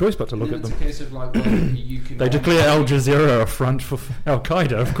 We've got no choice but to And look then at it's them. a case of like, well, you can. They all declare Al have- Jazeera a front for Al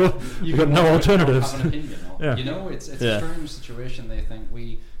Qaeda. Of course, you we've got can no all alternatives. Have an opinion on. Yeah. It's Yeah. a strange situation. They think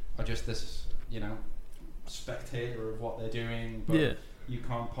we are just this, spectator of what they're doing, but Yeah. you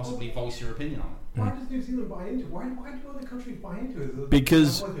can't possibly voice your opinion on it. Why does New Zealand buy into it? Why do other countries buy into it?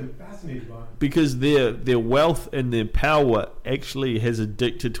 Because- I've always been fascinated by it. Because their wealth and their power actually has a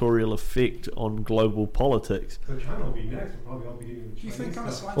dictatorial effect on global politics. So China will be next. We'll probably all be getting the Do you Chinese think on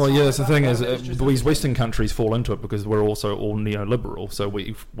a stuff. slight Well, yeah, that's the thing is, it's just these Western countries fall into it because we're also all neoliberal. So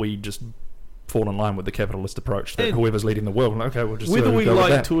we just fall in line with the capitalist approach that And whoever's leading the world, okay, we'll just Whether we go with like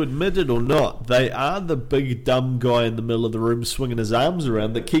that. to admit it or not, they are the big dumb guy in the middle of the room swinging his arms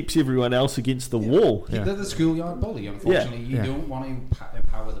around that keeps everyone else against the wall. Yeah. They're the schoolyard bully. Unfortunately, you Yeah. don't want to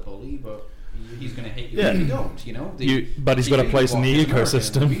empower the bully, but he's going to hate you Yeah. if you don't. But he's got a place in the American.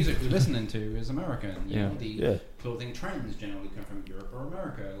 ecosystem. The music we're listening to is American. Yeah. The Yeah. clothing trends generally come from Europe or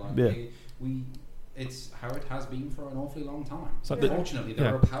America. Like Yeah. it's how it has been for an awfully long time. So the- Unfortunately,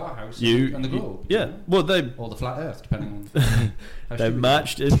 they're yeah. a powerhouse on the globe. Yeah. Well, Or the flat Earth, depending on how they stupid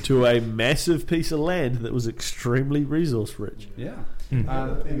marched into a massive piece of land that was extremely resource rich. you are. Mm.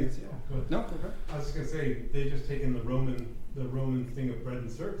 Yeah. The thing is, go ahead. No, go ahead. I was just gonna say they just taken the Roman thing of bread and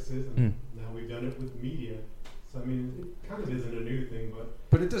circuses, and now we've done it with media. So I mean, it kind of isn't a new thing,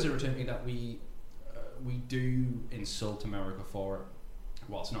 But it does irritate me that we do insult America for it,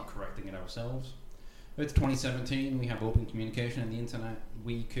 whilst not correcting it ourselves. It's 2017. We have open communication and the internet.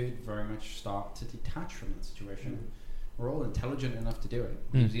 We could very much start to detach from that situation. We're all intelligent enough to do it.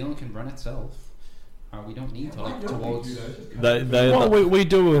 New Zealand can run itself. We don't need to Why look don't we towards. do that? It's just kind They- of- they- Well, we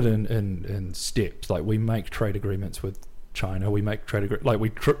do it in steps. Like we make trade agreements with China. We make trade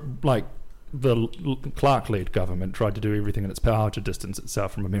like the Clark-led government tried to do everything in its power to distance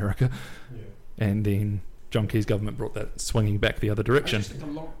itself from America, yeah. and then John Key's government brought that swinging back the other I direction just think a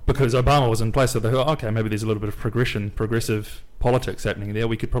lot. because Obama was in place. So they thought, okay, maybe there's a little bit of progressive politics happening there.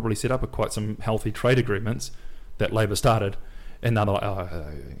 We could probably set up quite some healthy trade agreements that Labor started, and now they're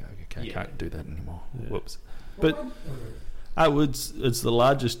like, can't do that anymore. Yeah. Whoops. But- Well, It's the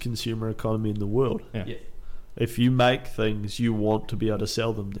largest consumer economy in the world. Yeah. Yeah. If you make things, you want to be able to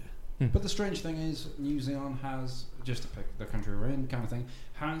sell them there. But the strange thing is, New Zealand has, just to pick the country we're in kind of thing,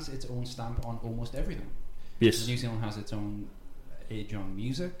 has its own stamp on almost everything. Yes. New Zealand has its own edge on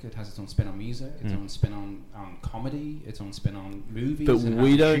music, it has its own spin on music, its own spin on comedy, its own spin on movies. But and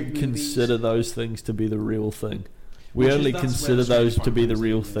we how to don't shoot consider movies. those things to be the real thing. We Which is- only that's where consider the strange those to part be the comes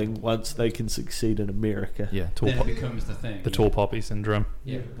real in. thing once they can succeed in America. Yeah, Then it becomes the thing. tall poppy syndrome.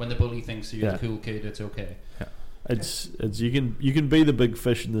 Yeah, when the bully thinks you're Yeah. the cool kid, it's okay. It's you can be the big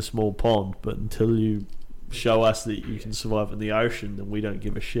fish in the small pond, but until you show us that you can survive in the ocean, then we don't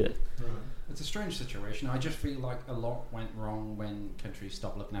give a shit. Right. It's a strange situation. I just feel like a lot went wrong when countries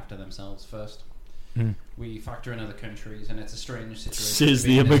stopped looking after themselves first. We factor in other countries, and it's a strange situation. Says to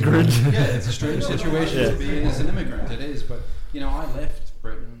be the in as- immigrant. Yeah, it's a strange situation Yeah. to be in as an immigrant. It is, but I left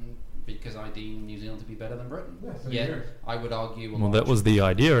Britain because I deem New Zealand to be better than Britain. Yeah, same Yet here. I would argue. Well, that was the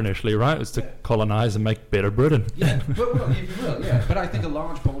idea initially, right? Was to colonise and make better Britain. Yeah, but well, if you will, yeah. But I think a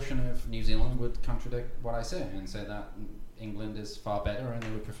large portion of New Zealand would contradict what I say and say that England is far better and they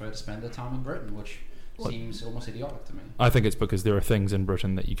would prefer to spend their time in Britain, which seems almost idiotic to me. I think it's because there are things in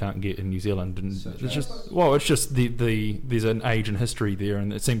Britain that you can't get in New Zealand, and Such it's as? just the there's an age and history there,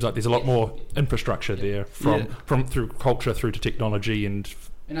 and it seems like there's a lot more infrastructure there from through culture through to technology and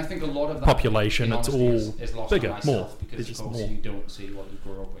And I think a lot of that population, in it's honesty, all is lost bigger, on myself more. because It's of just course more. you don't see what you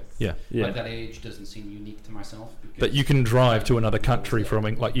grew up with. Yeah. Like that age doesn't seem unique to myself. Because But you can drive to another country from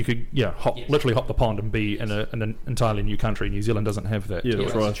like you could Yes. literally hop the pond and be in an entirely new country. New Zealand doesn't have that. Yeah, to Yeah, it.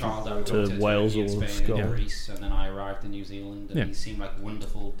 as a drive child, I would to go to Wales Turkey and or Spain Scotland. and Greece, and then I arrived in New Zealand, and Yeah. these seem like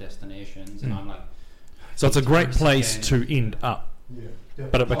wonderful destinations, and I'm like, So it's a great Tourist place again. to end up, Yeah,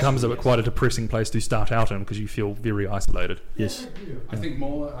 but it becomes definitely. quite a depressing place to start out in because you feel very isolated. Yes. I think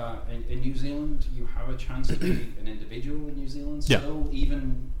more in New Zealand, you have a chance to be an individual in New Zealand. Yeah. Still,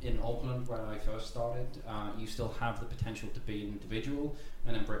 even in Auckland, where I first started, you still have the potential to be an individual.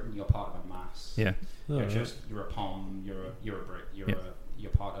 And in Britain, you're part of a mass. Yeah. You're a Pom, you're a Brit, Yeah.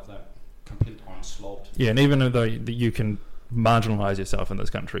 you're part of that complete onslaught. Yeah, and even though you can marginalise yourself in this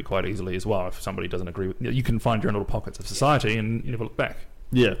country quite easily as well, if somebody doesn't agree with you, can find your own little pockets of society and you never look back.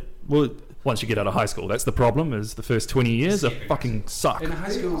 Yeah. Well, Once you get out of high school, that's the problem. Is the first 20 years are Escaping fucking suck. In high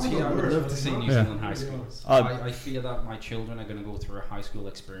schools here, I would love to see New Yeah. Zealand high schools. I fear that my children are going to go through a high school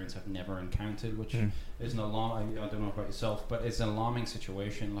experience I've never encountered, which is an alarm. I don't know about yourself, but it's an alarming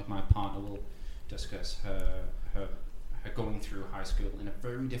situation. Like my partner will discuss her going through high school in a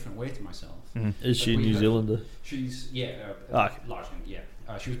very different way to myself. is she a we New have- Zealander? She's Okay. largely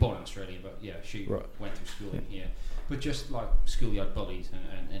she was born in Australia, but yeah, she Right. went through schooling here. But just like schoolyard bullies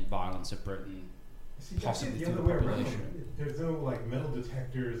and violence of Britain. See, that's Possibly the through other the way around. population. There's no like metal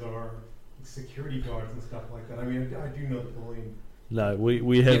detectors or security guards and stuff like that. I mean, I do know the bullying. No, we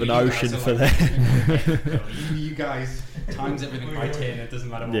have Yeah, an but you ocean guys are for like- that. You guys times everything by 10. It doesn't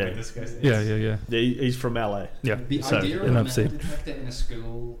matter what Yeah. we discuss. Yeah. Yeah, he's from LA. Yeah. The So, idea of a enough metal said. detector in a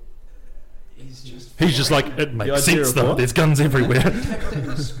school is just. He's just like, foreign. it makes idea sense of though. what? There's guns everywhere. Metal detector in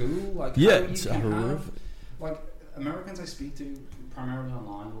a school, like Yeah, how you it's can have, horrific. like Americans I speak to primarily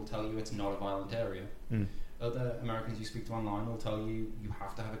online will tell you it's not a violent area. Other Americans you speak to online will tell you you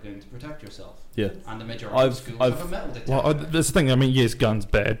have to have a gun to protect yourself. Yeah. And the majority of schools have a metal detector. Well, this thing. I mean, yes, guns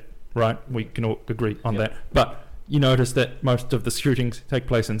bad, right? We can all agree on that. But you notice that most of the shootings take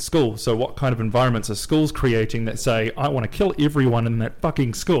place in schools. So what kind of environments are schools creating that say, I want to kill everyone in that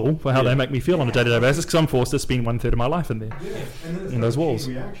fucking school for how they make me feel on a day-to-day basis because I'm forced to spend 1/3 of my life in there. Yeah, and then it's In those like a chain walls.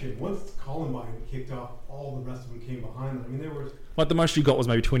 reaction. Once Columbine kicked off, all the rest of them came behind them. I mean, there was. Like the most you got was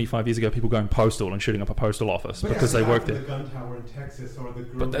maybe 25 years ago, people going postal and shooting up a postal office because they worked The there. gun tower in Texas, or the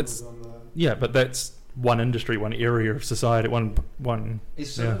girl But who that's- was on the. Yeah, but that's one industry, one area of society, one.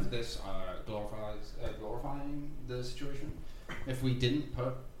 Is some Yeah. of this glorifying the situation? If we didn't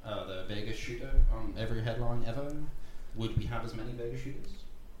put the Vegas shooter on every headline ever, would we have as many Vegas shooters?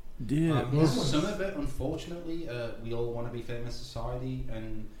 Yeah. Some of it, unfortunately, we all want to be famous society,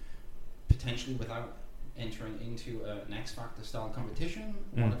 and potentially without entering into an X Factor style competition,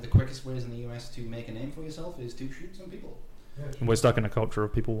 one of the quickest ways in the US to make a name for yourself is to shoot some people. Yeah, And we're stuck in a culture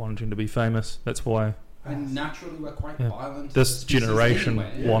of people wanting to be famous. That's why And naturally, we're quite Yeah. violent. this as a species generation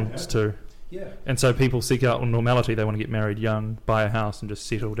anyway. wants to. Yeah. And so people seek out normality. They want to get married young, buy a house, and just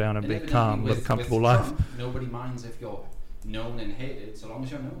settle down and be evidently calm, live a with comfortable Trump, life. Nobody minds if you're known and hated, so long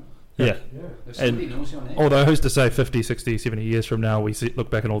as you're known. Yeah. Yeah. If somebody knows your name. Although who's to say 50, 60, 70 years from now we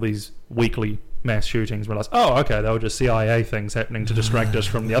look back on all these weekly mass shootings and realize, oh, okay, they were just CIA things happening to distract us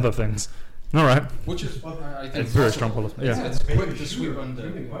from the other things. All right. Which is, I think, It's very possible. strong policy. It's, Yeah. it's quick to sweep under. Too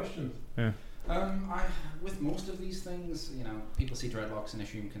many questions. Yeah. With most of these things, people see dreadlocks and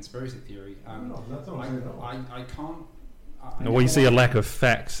assume conspiracy theory. No, that's not what I'm saying. I can't. No, we see a lack of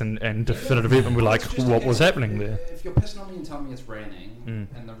facts and definitive evidence, and we're like, what was happening there? If you're pissing on me and telling me it's raining,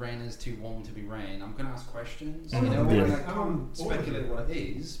 and the rain is too warm to be rain, I'm going to ask questions. Yeah. And I can't speculate what it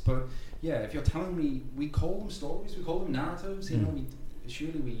is, but yeah, if you're telling me, we call them stories, we call them narratives,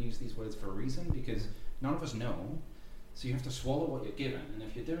 surely we use these words for a reason, because none of us know, so you have to swallow what you're given, and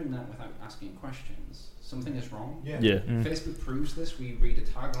if you're doing that without asking questions, something is wrong. Facebook proves this. We read a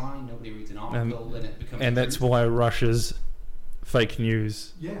tagline, nobody reads an article, and it becomes and that's why Russia's fake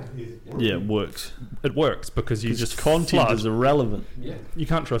news works. It works because you just content is irrelevant. You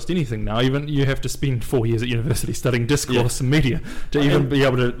can't trust anything now. Even you have to spend 4 years at university studying discourse and media to even be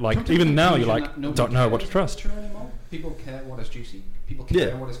able to even now you're like don't know what to trust. People care what is juicy. People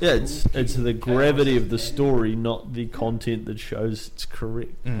care what is cool. It's the gravity of the story, not the content that shows it's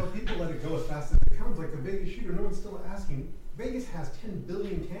correct. But people let it go as fast as it comes. Like the Vegas shooter, no one's still asking. Vegas has 10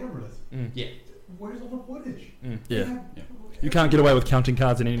 billion cameras. Where's all the footage? You can't get away with counting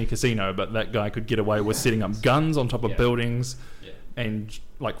cards in any casino, but that guy could get away with setting up guns on top of buildings, and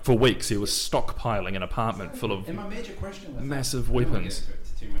like for weeks he was stockpiling an apartment full of my major question with massive that, weapons.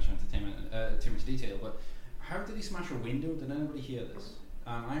 I don't want to get into too much entertainment, too much detail, but how did he smash a window? Did anybody hear this?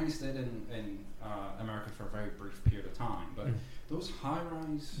 I only stayed in America for a very brief period of time, but those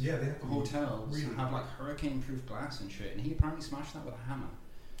high-rise hotels have like hurricane-proof glass and shit, and he apparently smashed that with a hammer.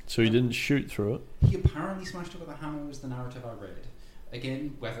 So he didn't shoot through it? He apparently smashed it with a hammer, was the narrative I read.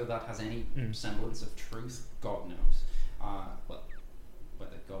 Again, whether that has any semblance of truth, God knows.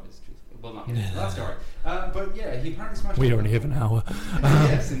 Whether God is truth. Well, not that story. But yeah, he apparently smashed it. We only have an hour.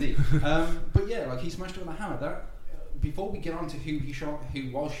 Yes, indeed. But yeah, like he smashed it with a hammer. That before we get on to who he shot,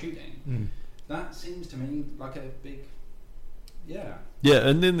 who was shooting, that seems to me like a big... Yeah,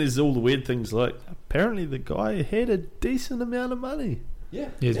 and then there's all the weird things like, apparently the guy had a decent amount of money.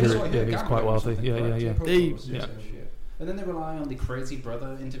 He's quite wealthy. Yeah. And then they rely on the crazy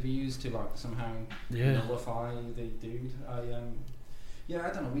brother interviews to like somehow nullify the dude. I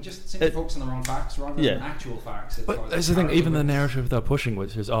don't know. We just seem to focus on the wrong facts rather than actual facts. But that's the thing. Even the narrative they're pushing,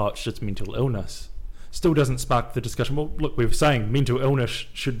 which is, it's just mental illness, still doesn't spark the discussion. Well, look, we were saying mental illness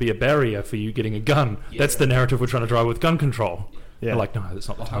should be a barrier for you getting a gun. That's the narrative we're trying to drive with gun control. They're like, no, that's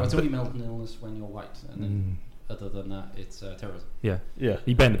not the time. It's only mental illness when you're white, and then other than that, it's terrorism.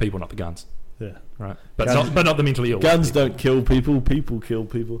 You ban the people, not the guns. Right. But guns, not the mentally ill. Guns don't kill people. People kill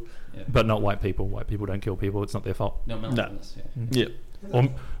people. But not white people. White people don't kill people. It's not their fault. No mental illness. Or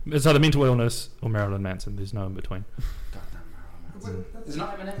it's either mental illness or Marilyn Manson. There's no in between. Goddamn Marilyn Manson. There's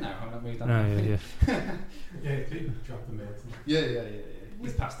not Eminem now. I'm not moved that. Drop the Manson. Yeah.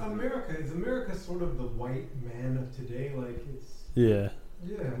 He's past that. Is America sort of the white man of today? Like it's. Yeah,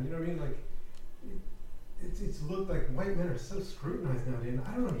 you know what I mean? Like it's looked like white men are so scrutinized nowadays. And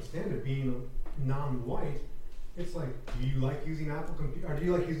I don't understand it being non-white. It's like, do you like using Apple or do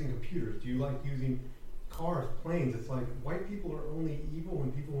you like using computers? Do you like using cars, planes? It's like white people are only evil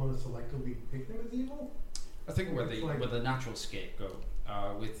when people want to selectively pick them as evil. I think with the natural scapegoat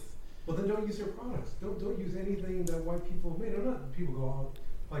with. Well, then don't use their products. Don't use anything that white people have made. I'm not people go out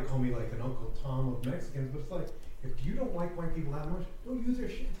like call me like an Uncle Tom of Mexicans, but it's like if you don't like white people that much, don't use their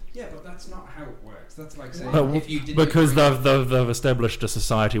shit. Yeah, but that's not how it works. That's like saying if you didn't because they've established a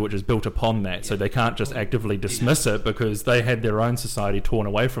society which is built upon that, so they can't just actively dismiss it because they had their own society torn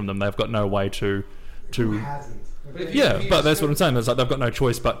away from them. They've got no way to. Who hasn't? But that's what I'm saying. It's like they've got no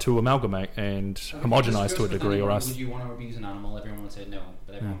choice but to amalgamate and homogenize to a degree, or else. Would you want to abuse an animal? Everyone would say no,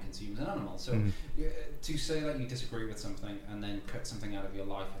 but everyone consumes an animal. So to say that you disagree with something and then cut something out of your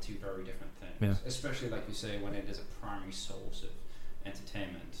life are two very different things. Especially like you say, when it is a primary source of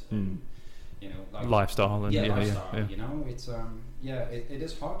entertainment. And, like lifestyle and lifestyle. You know, it's it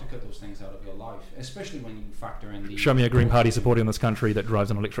is hard to cut those things out of your life, especially when you factor in the. Show me a Green Party supporter in this country that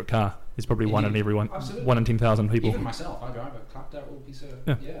drives an electric car. There's probably one in everyone. Absolutely. 1 in 10,000 people. Even myself, I drive a clapped out little piece of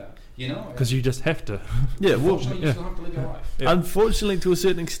because you just have to. You still have to live your life. Unfortunately, to a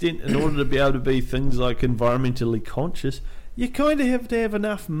certain extent, in order to be able to be things like environmentally conscious, you kind of have to have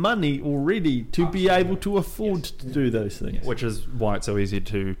enough money already to be able to afford to do those things. Which is why it's so easy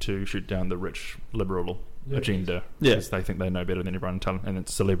to shoot down the rich liberal agenda. Because they think they know better than everyone, and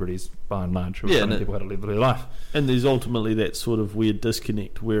it's celebrities by and large who are telling people how to live their life. And there's ultimately that sort of weird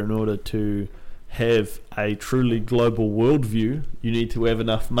disconnect where in order to have a truly global worldview, you need to have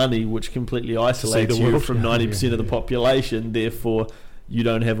enough money which completely isolates you from 90% of the population. Therefore, you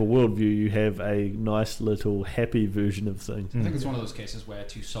don't have a worldview, you have a nice little happy version of things. I think it's one of those cases where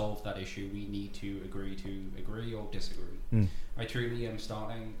to solve that issue we need to agree or disagree. I truly am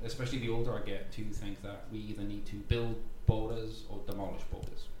starting, especially the older I get, to think that we either need to build borders or demolish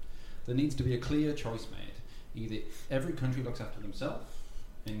borders. There needs to be a clear choice made. Either every country looks after themselves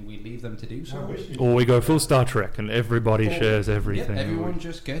and we leave them to do so, or we go full Star Trek and everybody shares everything. Yeah, everyone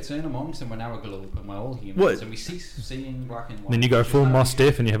just gets in amongst, and we're now a globe and we're all humans, and we cease seeing black and white. Then you go full Mos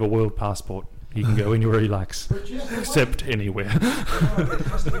Def and you have a world passport. You can go anywhere you like, except anywhere. It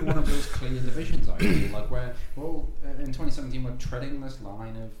has to be one of those clear divisions, I feel, like where, in 2017 we're treading this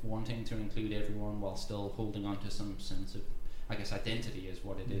line of wanting to include everyone while still holding on to some sense of, I guess, identity is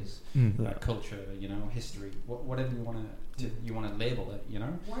what it is. Culture, history, whatever you want to label it,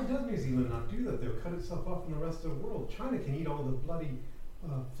 Why does New Zealand not do that? They'll cut itself off from the rest of the world. China can eat all the bloody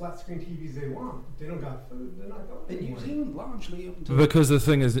flat screen TVs they want. They don't got food. They're not going in New Zealand largely up until because the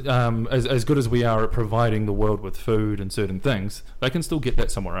thing is, as good as we are at providing the world with food and certain things, they can still get that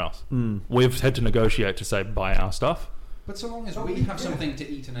somewhere else. We've had to negotiate to say buy our stuff. But so long as we have something to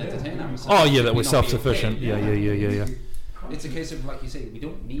eat and entertain ourselves. Oh yeah, that we're self-sufficient. Yeah. It's a case of, like you say, we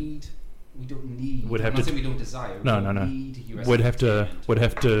don't need. We'd have I'm not saying we don't desire. No. Need US We'd have to,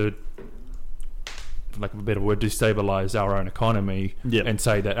 for lack of a better word, destabilize our own economy and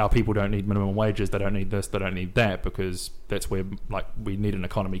say that our people don't need minimum wages, they don't need this, they don't need that, because that's where we need an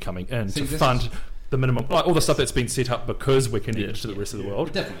economy coming in to fund the minimum, like all the stuff that's been set up because we're connected to the rest of the world.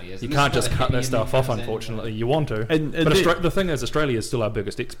 It definitely is. You can't just cut that stuff off, unfortunately. You want to. But the thing is, Australia is still our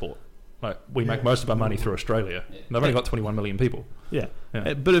biggest export. Like, we make most of our money through Australia. And they've only got 21 million people. Yeah.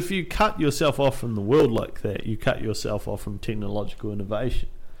 But if you cut yourself off from the world like that, you cut yourself off from technological innovation.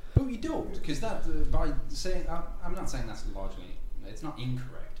 But we don't, because that, by saying, I'm not saying that's largely, it's not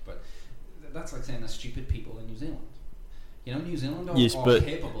incorrect, but that's like saying there's stupid people in New Zealand. New Zealand are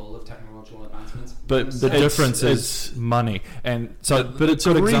capable of technological advancements. But the difference is money. And so, but it's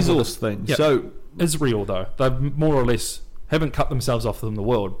a resource thing. Yeah. So Israel, though, they've more or less haven't cut themselves off from the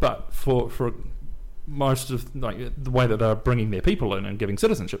world, but for most of the way that they're bringing their people in and giving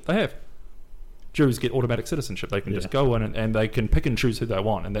citizenship, they have. Jews get automatic citizenship. They can just go in and they can pick and choose who they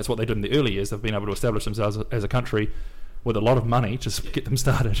want, and that's what they did in the early years. They've been able to establish themselves as a country with a lot of money to get them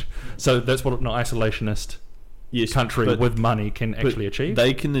started. So that's what an isolationist country with money can actually achieve.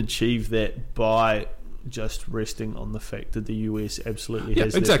 They can achieve that by just resting on the fact that the US absolutely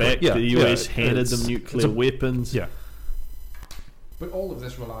has their back. The US handed them nuclear weapons. Yeah. But all of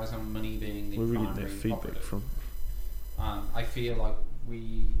this relies on money being the primary operative. Where are we getting that feedback from? I feel like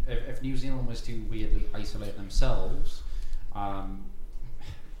if New Zealand was to weirdly isolate themselves,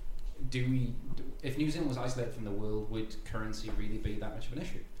 if New Zealand was isolated from the world, would currency really be that much of an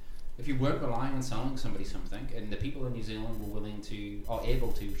issue? If you weren't relying on selling somebody something, and the people in New Zealand were willing to, or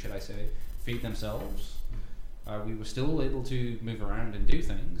able to, should I say, feed themselves, we were still able to move around and do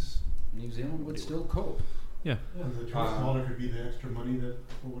things, New Zealand would still cope. Yeah, and the choice smaller could be the extra money that,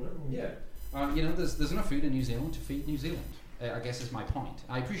 or whatever. Yeah. There's enough food in New Zealand to feed New Zealand, I guess is my point.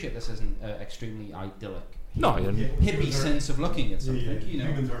 I appreciate this isn't extremely idyllic. Hippie sense of looking at something,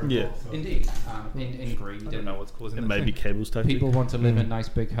 Indeed. In greed. I don't know what's causing it. Maybe cables taking. People want to live in nice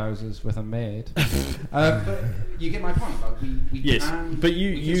big houses with a maid. But you get my point. Like we can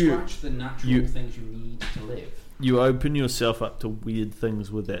scratch the natural things you need to live. You open yourself up to weird things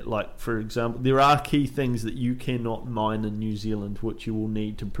with that. Like, for example, there are key things that you cannot mine in New Zealand, which you will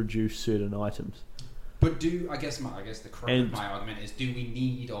need to produce certain items. But I guess the crux of my argument is: do we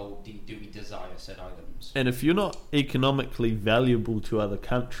need or do we desire said items? And if you're not economically valuable to other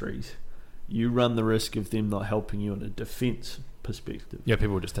countries, you run the risk of them not helping you in a defence perspective. Yeah,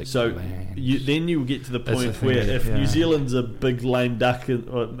 people would just take. So then you get to the point where if New Zealand's a big lame duck in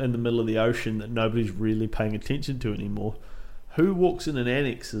the middle of the ocean that nobody's really paying attention to anymore, who walks in and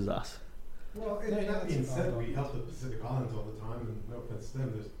annexes us? Well, that being said, we help the Pacific Islands all the time, and no offense to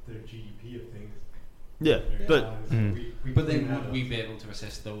them, their GDP of things. Yeah, but then would we be able to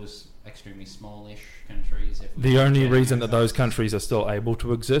assist those extremely smallish countries? If the only reason that those countries are still able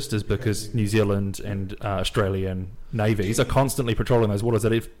to exist is because New Zealand and Australian navies are constantly patrolling those waters.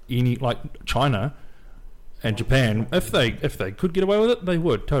 That if any, like China and Japan, if they could get away with it, they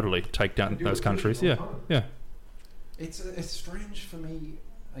would totally take down those countries. Yeah. It's strange for me.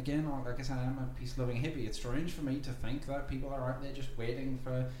 Again, like I said, I'm a peace-loving hippie. It's strange for me to think that people are out there just waiting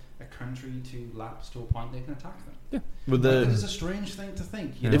for a country to lapse to a point they can attack them. Yeah, it's a strange thing to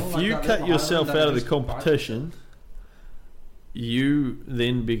think. If you cut yourself out of the competition, you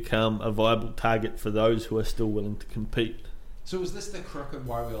then become a viable target for those who are still willing to compete. So is this the crook of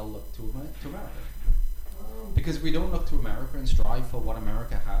why we all look to America? because if we don't look to America and strive for what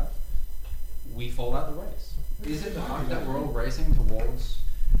America have, we fall out of the race. Is it the fact that we're all racing towards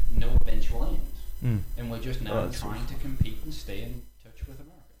no eventual end, and we're just now trying to compete and stay in touch with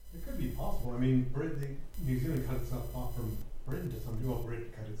America? It could be possible. I mean, New Zealand cut itself off from Britain to some degree. Well, Britain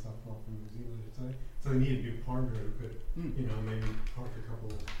cut itself off from New Zealand, I'd say. So they needed a new partner who could, maybe park a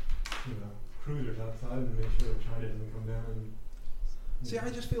couple, cruisers outside and make sure that China doesn't come down and. See, I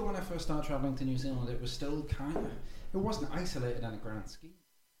just feel when I first started travelling to New Zealand, it was still it wasn't isolated in a grand scheme,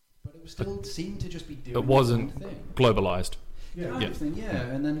 but it was still seemed to just be doing It wasn't its own thing. globalised. Kind of thing, yeah.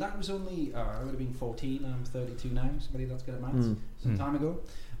 And then that was only, I would have been 14, I'm 32 now, somebody that's good at maths, some time ago.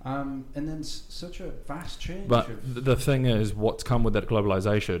 And then such a vast change. But the thing is, what's come with that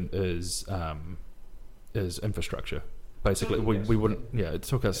globalisation is infrastructure. Basically, we wouldn't. Yeah, it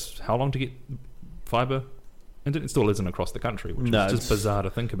took us how long to get fibre? And it still isn't across the country, which is just bizarre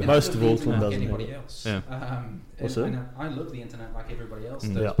to think about. Most of Auckland like doesn't. Anybody else. Yeah. And I love the internet like everybody else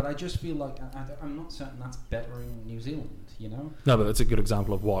does, but I just feel like I'm not certain that's bettering New Zealand. No, but it's a good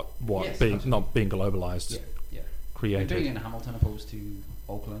example of what yes, not being globalised created. Doing it in Hamilton opposed to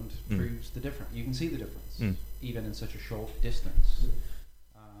Auckland proves the difference. You can see the difference, even in such a short distance.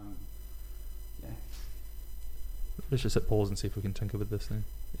 Let's just hit pause and see if we can tinker with this thing.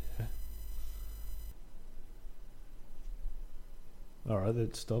 Yeah. All right,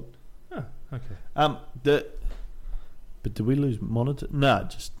 that stopped. Oh, okay. But did we lose monitor? Nah,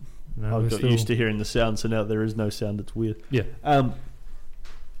 just No, I got used to hearing the sound, so now there is no sound. It's weird. Yeah.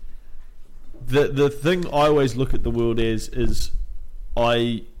 The thing I always look at the world as is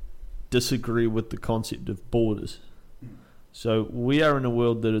I disagree with the concept of borders. So we are in a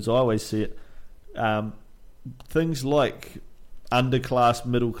world that, as I always see it, things like underclass,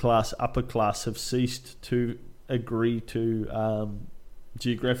 middle class, upper class have ceased to agree to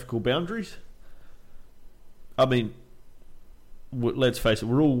geographical boundaries. I mean, let's face it,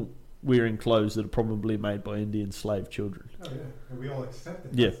 we're all wearing clothes that are probably made by Indian slave children. Oh yeah, and we all accept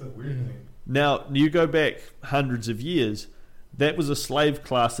it. Yeah. That's the weird thing. Now, you go back hundreds of years, that was a slave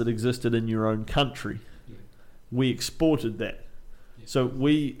class that existed in your own country. Yeah. We exported that. Yeah. So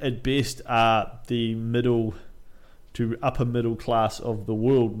we, at best, are the middle to upper middle class of the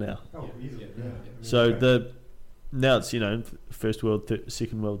world now. Oh, easily. Yeah. So now it's, first world,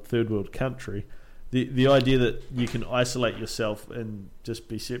 second world, third world country. The idea that you can isolate yourself and just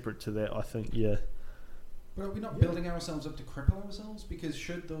be separate to that, I think, yeah. But are we not building ourselves up to cripple ourselves? Because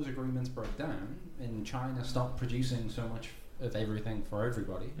should those agreements break down and China stop producing so much of everything for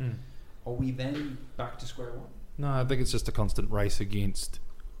everybody, are we then back to square one? No, I think it's just a constant race against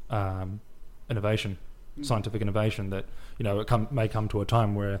innovation, scientific innovation. That it may come to a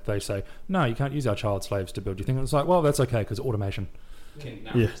time where they say, "No, you can't use our child slaves to build your thing." And it's like, well, that's okay because automation. Okay,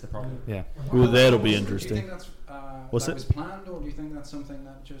 now Yeah. that's the problem. Yeah. Well, that'll be Do you interesting. think that's What's that it? was planned, or do you think that's something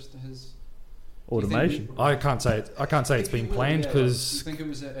that just has? Automation. I can't say it's been planned Do you because think it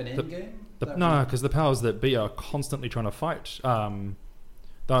was an end game? because the powers that be are constantly trying to fight.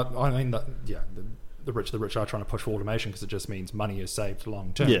 The rich are trying to push for automation because it just means money is saved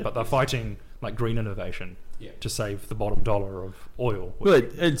long term. Yeah. But they're fighting like green innovation Yeah. to save the bottom dollar of oil. Well,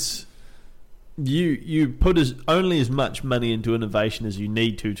 it's you put only as much money into innovation as you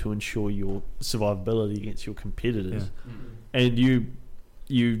need to ensure your survivability against your competitors, and you.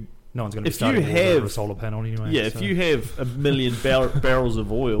 No one's going to be If starting you to order have- a solar panel anyway. Yeah, so. if you have a million barrels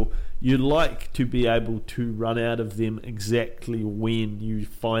of oil, you like to be able to run out of them exactly when you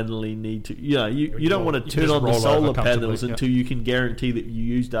finally need to. You don't want to You turn just on the roll over solar comfortably, panels yeah. until you can guarantee that you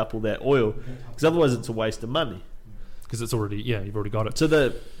used up all that oil, because otherwise it's a waste of money. because it's already you've already got it.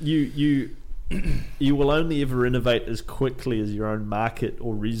 So you will only ever innovate as quickly as your own market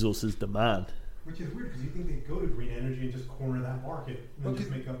or resources demand. Which is weird because you think they'd go to green energy and just corner that market and then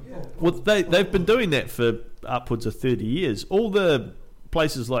just make up. Well, they've been doing that for upwards of 30 years. All the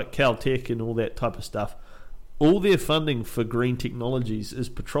places like Caltech and all that type of stuff, all their funding for green technologies is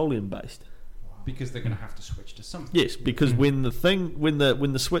petroleum based. Because they're going to have to switch to something. Yes, because when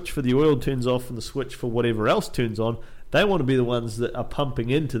the switch for the oil turns off and the switch for whatever else turns on, they want to be the ones that are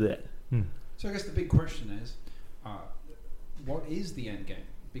pumping into that. So I guess the big question is, what is the end game?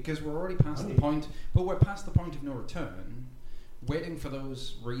 Because we're already past the point, but we're past the point of no return. Waiting for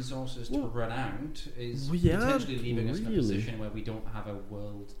those resources to run out is potentially leaving us in a position where we don't have a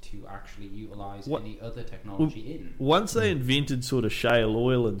world to actually utilise any other technology in. Once they invented sort of shale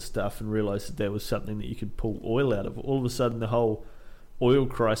oil and stuff and realised that there was something that you could pull oil out of, all of a sudden the whole oil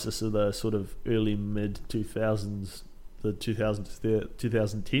crisis of the sort of early mid-2000s, the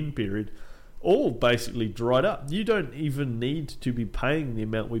 2010 period, all basically dried up. You don't even need to be paying the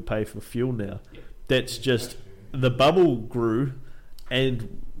amount we pay for fuel now. Yeah. That's just the bubble grew,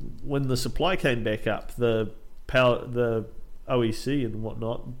 and when the supply came back up, the OEC and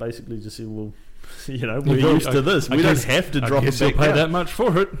whatnot basically just said, well, we're used to this. We don't have to drop it back pay down. that much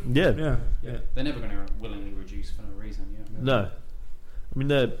for it. Yeah. They're never going to willingly reduce for no reason. Yeah. No. I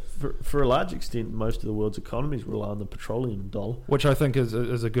mean, for a large extent, most of the world's economies rely on the petroleum dollar. Which I think is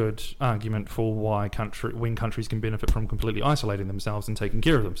a good argument for why when countries can benefit from completely isolating themselves and taking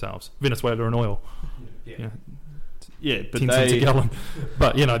care of themselves. Venezuela and oil. Yeah, but 10 cents a gallon.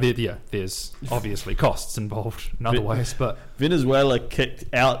 But, there's obviously costs involved in other ways. But Venezuela kicked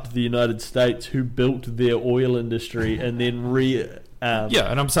out the United States, who built their oil industry, and then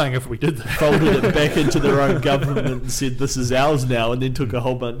and I'm saying if we did that, folded it back into their own government and said, this is ours now, and then took a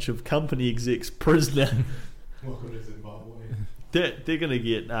whole bunch of company execs prisoner. Welcome to Zimbabwe. They're going to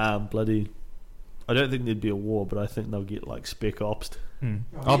get bloody... I don't think there'd be a war, but I think they'll get spec ops.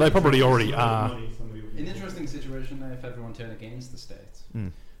 Oh, they probably already are. An interesting situation there if everyone turned against the states.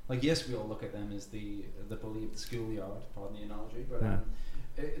 Yes, we all look at them as the bully of the schoolyard, pardon the analogy, but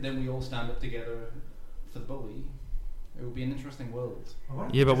then we all stand up together for the bully. It would be an interesting world.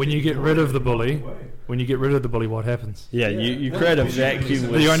 Yeah, but when you get rid of the bully, what happens? Yeah, you create a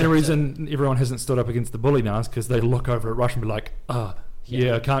vacuum. The only reason everyone hasn't stood up against the bully now is because they look over at Russia and be like, I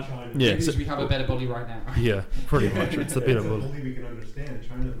can't. Yeah, because we have a better bully right now. Yeah, pretty much. It's the better bully. We can understand.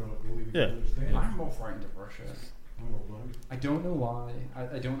 China's not a bully we can understand. I'm more frightened of Russia. I don't know why.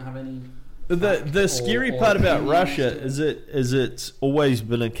 I don't have any. The scary part about Russia is it's always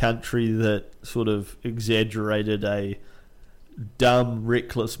been a country that sort of exaggerated a dumb,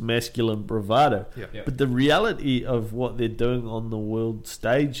 reckless, masculine bravado. But the reality of what they're doing on the world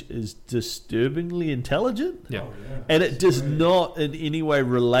stage is disturbingly intelligent. And it does not in any way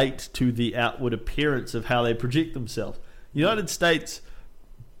relate to the outward appearance of how they project themselves. United States,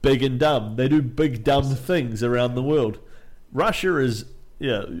 big and dumb. They do big dumb things around the world. Russia is,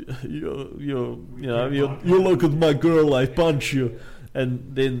 you look at my girl, I punch you.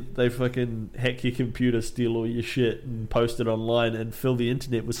 And then they fucking hack your computer, steal all your shit, and post it online and fill the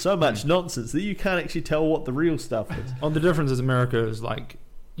internet with so much nonsense that you can't actually tell what the real stuff is. The difference is America is like,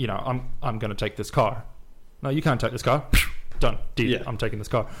 I'm going to take this car. No, you can't take this car. Done. Deal. Yeah. I'm taking this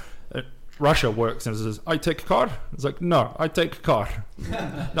car. Russia works and says, I take car. It's like, no, I take car.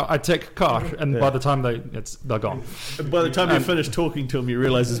 No, I take car. And by the time they're gone. By the time you finish talking to him, you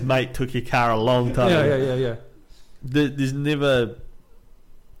realise his mate took your car a long time ago. Yeah. There's never...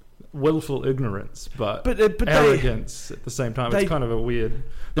 willful ignorance, but arrogance at the same time. It's kind of a weird...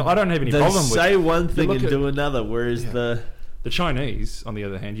 No, I don't have any problem with... They say one thing and do another, whereas the Chinese, on the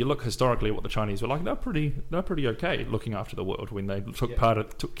other hand, you look historically at what the Chinese were like, they're pretty okay looking after the world when they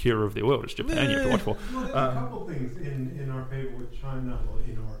took care of their world. It's Japan you have to watch for. Well, there's a couple things in our favor with China,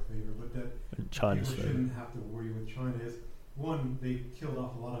 but that China's people shouldn't have to worry with China is, one, they killed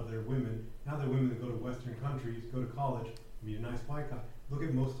off a lot of their women. Now their women that go to Western countries, go to college, meet a nice white guy. Look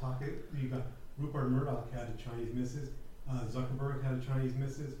at most talk. You got Rupert Murdoch had a Chinese missus. Zuckerberg had a Chinese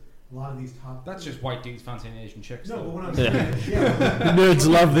missus. A lot of these top. That's just white dudes fancying Asian chicks. No, though. but what I'm saying, nerds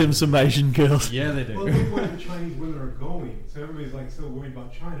love them some Asian girls. Yeah, they do. Well, look where the Chinese women are going. So everybody's so worried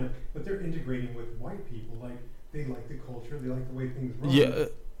about China, but they're integrating with white people. They like the culture, they like the way things run. Yeah,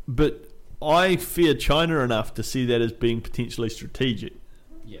 but I fear China enough to see that as being potentially strategic.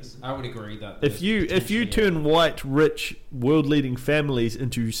 Yes, I would agree that if you turn white, rich, world-leading families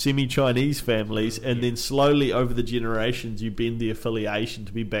into semi-Chinese families, and then slowly over the generations you bend the affiliation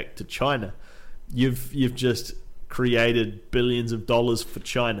to be back to China, you've just created billions of dollars for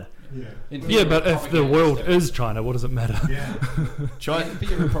China. Yeah, but if the world is China, what does it matter? China. If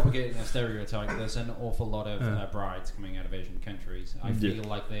you're propagating a stereotype, there's an awful lot of brides coming out of Asian countries. I feel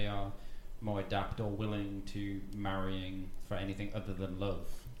like they are more adapt or willing to marrying for anything other than love.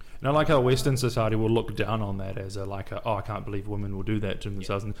 And I like how Western society will look down on that as I can't believe women will do that to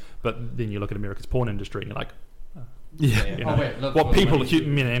themselves. But then you look at America's porn industry and you're like, what people,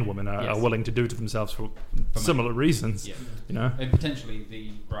 men and women, are willing to do to themselves for similar reasons. Yeah. And potentially the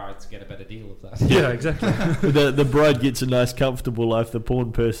brides get a better deal of that. Yeah, exactly. the bride gets a nice, comfortable life. The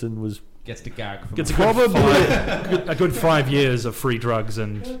porn person gets to gag. Gets a good 5 years of free drugs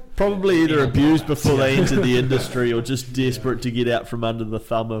and probably either abused before they entered the industry or just desperate to get out from under the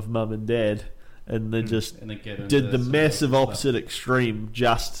thumb of mum and dad, and they just did the massive opposite extreme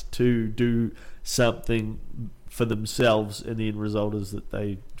just to do something for themselves, and the end result is that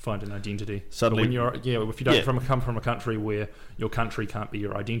they find an identity. Suddenly, if you don't come from a country where your country can't be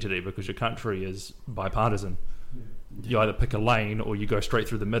your identity because your country is bipartisan. You either pick a lane or you go straight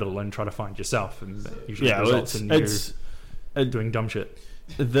through the middle and try to find yourself, and usually results in you doing dumb shit.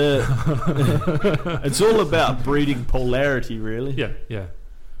 It's all about breeding polarity, really. Yeah.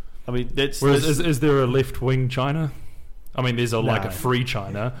 I mean, that's Whereas, is there a left-wing China? I mean, there's like No. a free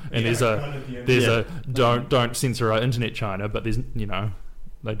China, and Yeah, there's Yeah. a don't censor our internet China, but there's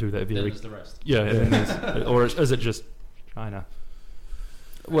they do that Then very there's the rest. yeah. And there's, or is it just China?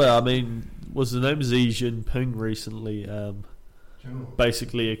 well, I mean, was the name Xi Jinping recently? General.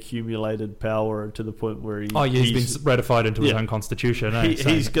 Basically accumulated power to the point where He's been ratified into his yeah. own constitution.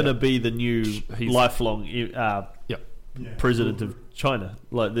 he's going to be the new He's- lifelong Yeah. president of China.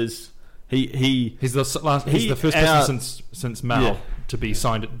 Like there's he He's the last. He's He the first out- person since Mao Yeah. to be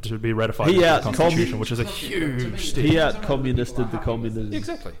signed to be ratified He into the out- constitution, which is a To me, huge step. he it out doesn't matter whether communisted people are the happy with communists. this.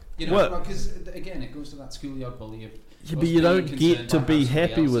 Exactly. You know, Well- because again, it goes to that schoolyard bully of Yeah, us but you being don't get concerned to by be how somebody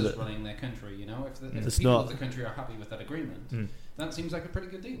happy else with is it. running their country, you know, if the It's people not. of the country are happy with that agreement, that seems like a pretty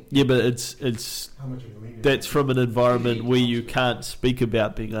good deal. Yeah, but it's How much of a leader? that's from an environment where you can't speak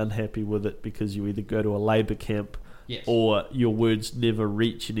about being unhappy with it because you either go to a labour camp Yes. or your words never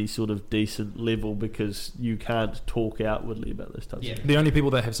reach any sort of decent level because you can't talk outwardly about this type of Yeah. stuff. The only people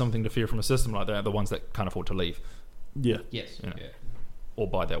that have something to fear from a system like that are the ones that can't afford to leave Yeah. Yes. You know. Yeah. or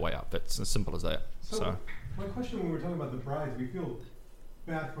buy their way out. That's as simple as that. So, So my question when we were talking about the brides, we feel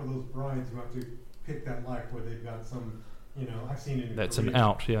bad for those brides who have to pick that life where they've got some, I've seen it in that's Korea. an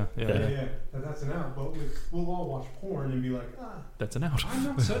out. Yeah. That's an out. But we'll all watch porn and be like, That's an out. I'm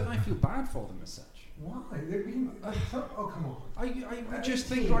not certain I feel bad for them as such. why? Oh, come on. I At just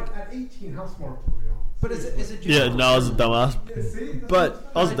 18, think like, at 18, how smart were y'all? but is it just Yeah, no, I was a dumbass. Yeah, see?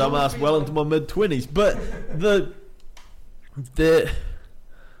 But I was a dumbass well into my mid-20s. But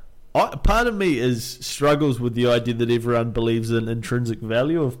part of me struggles with the idea that everyone believes in intrinsic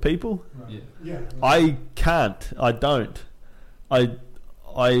value of people. Right. Yeah. Yeah. I can't. I don't. I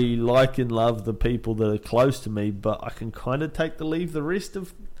like and love the people that are close to me, but I can kind of take to leave the rest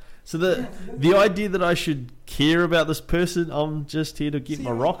of. So the idea that I should care about this person, I'm just here to get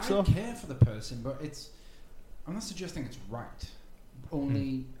my rocks I off. care for the person, but I'm not suggesting it's right.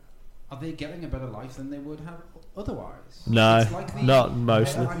 Only, are they getting a better life than they would have otherwise? No, It's like the- not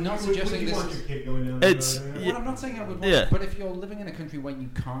mostly. I'm not Would suggesting you this. want your kid going down It's- the road, Well, I'm not saying I would want Yeah. but if you're living in a country where you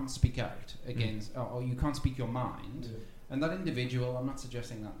can't speak out against, or you can't speak your mind, Yeah. and that individual, I'm not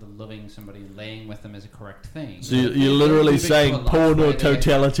suggesting that the loving somebody and laying with them is a correct thing. So But if you're they're literally moving to a saying life porn or where they-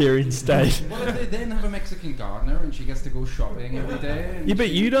 totalitarian state. Well, if they then have a Mexican gardener and she gets to go shopping every day. And Yeah, but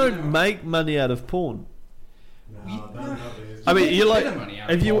she- you don't know, make money out of porn. No, not nowadays. I mean, make you're a like, bit of money out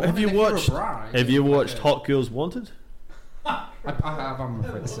have of you porn, have you and if you're a watched bride, have you like watched a- Hot Girls Wanted? I have. I'm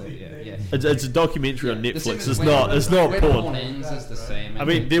afraid to say, yeah. It's a documentary on The same Netflix. as It's when- not when porn. porn ends is the same. I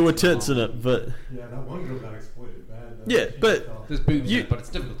mean, there were tits in it, but Yeah, that one girl got exploited bad. Yeah, but- There's boobs You- in it, but it's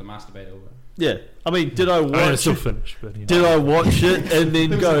difficult to masturbate over. yeah. I mean, did I I mean, it's watch still it? finished, but you know. Did I watch it and then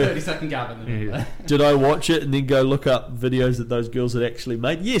There was a go? 30-second gap in the middle. Yeah. Did I watch it and then go look up videos that those girls had actually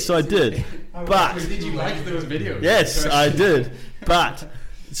made? Yes, I did. I But- watched Did you like those videos? Yes, I did. But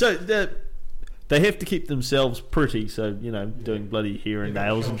so they have to keep themselves pretty. So doing bloody hair and Yeah,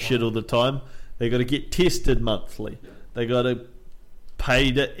 nails show and shit off. all the time. They got to get tested monthly. They got to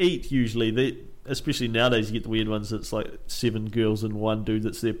pay to eat. Usually, especially nowadays, you get the weird ones. That's like 7 girls and 1 dude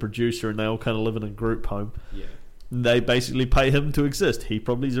that's their producer, and they all kind of live in a group home. Yeah. And they basically pay him to exist. He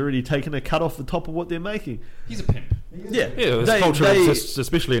probably's already taken a cut off the top of what they're making. He's a pimp. Yeah, Yeah, this They- culture they- exists,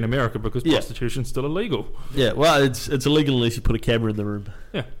 especially in America, because Yeah. prostitution's still illegal. Yeah, well, it's illegal unless you put a camera in the room.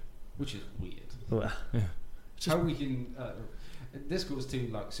 Which is weird. Well, How we can... this goes to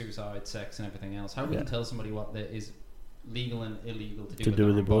like suicide, sex and everything else. How we can tell somebody what there is legal and illegal to do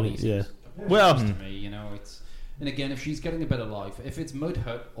with their bodies. yeah. is Well, to me, it's... And again, if she's getting a better life, if it's Mud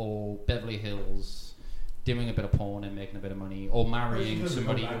Hut or Beverly Hills doing a bit of porn and making a bit of money, or marrying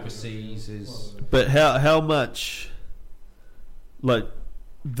somebody overseas is... but how much, like,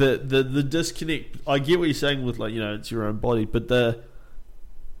 the disconnect? I get what you're saying with it's your own body, but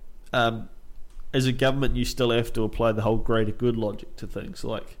as a government, you still have to apply the whole greater good logic to things.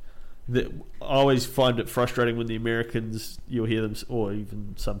 Like, I always find it frustrating when the Americans, you'll hear them, or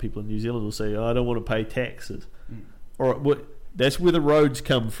even some people in New Zealand will say, I don't want to pay taxes. Or that's where the roads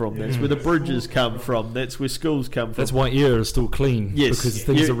come from. That's where the bridges come from. That's where schools come from. That's why air is still clean. Yes. Because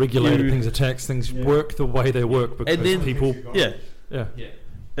things You- are regulated, you- things are taxed, things Yeah. work the way they work because And then- people... Yeah, Yeah. Yeah.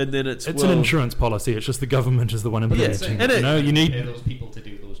 and then it's An insurance policy. It's just the government is the one Yeah, implementing and it. You pay need... those people to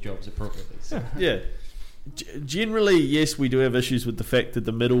do those jobs appropriately. So. Yeah. Generally, yes, we do have issues with the fact that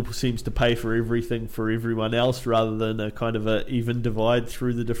the middle seems to pay for everything for everyone else rather than a kind of a even divide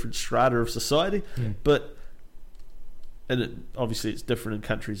through the different strata of society. Mm. But obviously it's different in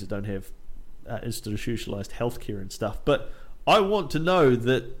countries that don't have institutionalized healthcare and stuff. But I want to know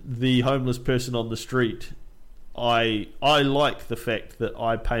that the homeless person on the street, I like the fact that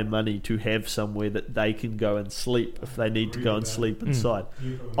I pay money to have somewhere that they can go and sleep if they need to go and sleep inside.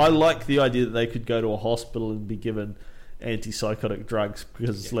 I like the idea that they could go to a hospital and be given antipsychotic drugs,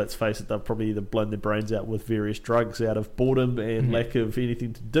 because let's face it, they've probably either blown their brains out with various drugs out of boredom and lack of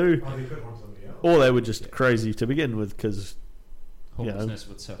anything to do, Oh, they could harm somebody else. or they were just crazy to begin with, because Hopelessness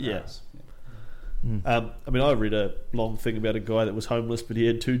would surpass. I mean, I read a long thing about a guy that was homeless, but he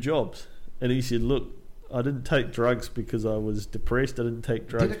had 2 jobs, and he said, look, I didn't take drugs because I was depressed. I didn't take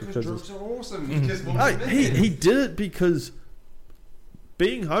drugs because drugs are awesome. He just he did it because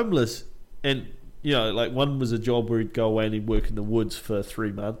being homeless, and like one was a job where he'd go away and he'd work in the woods for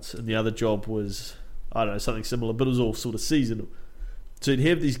 3 months, and the other job was, I don't know, something similar, but it was all sort of seasonal. So he'd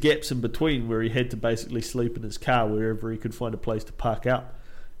have these gaps in between where he had to basically sleep in his car wherever he could find a place to park up.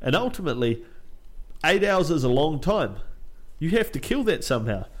 And ultimately, 8 hours is a long time. You have to kill that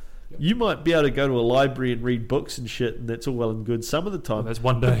somehow. You might be able to go to a library and read books and shit, and that's all well and good some of the time. That's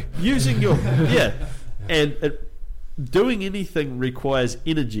one day. Using your and doing anything requires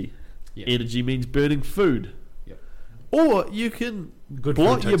energy. Yeah. Energy means burning food. Yep. Or you can Good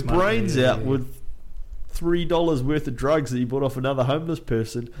blot food your takes money, brains yeah, out yeah. with $3 worth of drugs that you bought off another homeless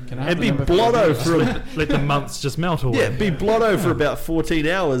person, Can I and have be the number for blotto your for Let the months just melt away. be blotto for about 14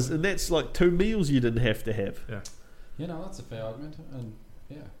 hours, and that's like 2 meals you didn't have to have. That's a fair argument, and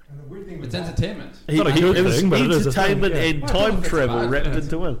And the weird thing with it's that, entertainment. not a good It was thing, but it is a thing, entertainment yeah. and Well, I don't know time if it's travel bad, wrapped yeah.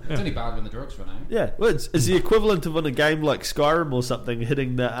 into one. It's only bad when the drugs run out. Yeah, well, it's the equivalent of in a game like Skyrim or something,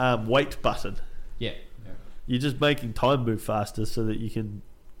 hitting the wait button. Yeah. You're just making time move faster so that you can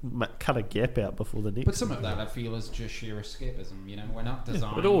cut a gap out before the next. But some of that I feel is just sheer escapism. We're not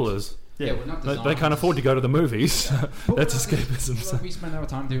designed. It all is. Yeah, we're not designed. They can't afford to go to the movies. But That's we're not- escapism. Like, we spend our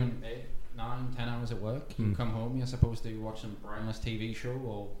time doing 8, 9, 10 hours at work. You Mm. come home, you're supposed to watch some brainless TV show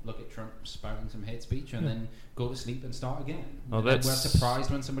or look at Trump spouting some hate speech, and then go to sleep and start again. Oh, And then we're that's- surprised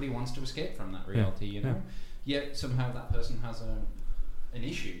when somebody wants to escape from that reality. Yeah. Yet somehow that person has an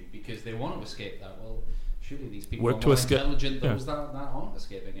issue because they want to escape that. Well, surely these people Work are to more escape- intelligent yeah. those that aren't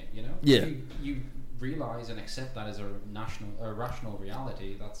escaping it. Yeah. You realise and accept that as a rational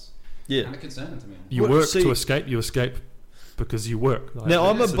reality. That's Yeah. kind of concerning to me. You Well, work see- to escape. You escape because you work. Like, Now,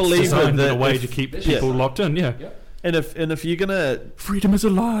 I'm a it's believer designed that in a way if- to keep Yeah. people locked in. Yeah. Yep. And if you're gonna Freedom is a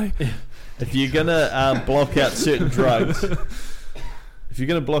lie. block out certain drugs, if you're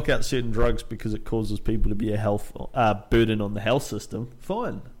gonna block out certain drugs because it causes people to be a health burden on the health system,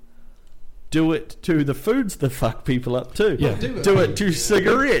 fine. Do it to the foods that fuck people up too. Yeah. Do it to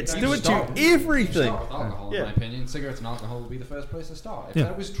cigarettes. You Do it to start- everything. You start with alcohol, Yeah. in my opinion. Cigarettes and alcohol would be the first place to start. If Yeah.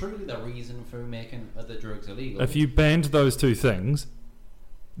 that was truly the reason for making other drugs illegal, If you banned those two things,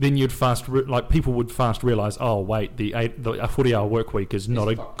 then you'd people would fast realize, oh wait, a 40-hour work week is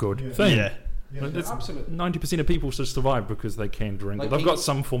not a fucked. good Yeah. thing. Yeah. yeah, It's absolutely. 90% of people just survive because they can drink. Like They've got England-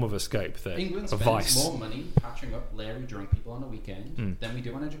 some form of escape there, England a spends vice. more money patching up Larry drunk people on the weekend Mm. than we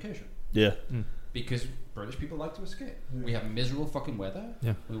do on education. Yeah. Because British people like to escape. Yeah. We have miserable fucking weather.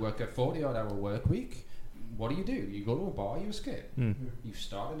 Yeah. We work a 40-odd-hour work week. What do? You go to a bar, you escape. Mm. You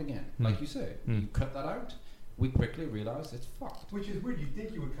start it again. Mm. Like you say, Mm. you cut that out. We quickly realise it's fucked. Which is weird. You'd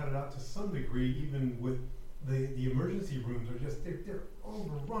think you would cut it out to some degree, even with the emergency rooms are just they're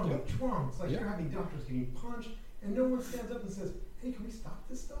overrun with drunks. Like you're having doctors getting punched, and no one stands up and says, "Hey, can we stop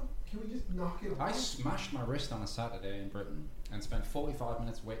this stuff? Can we just knock it off?" I smashed my wrist on a Saturday in Britain and spent 45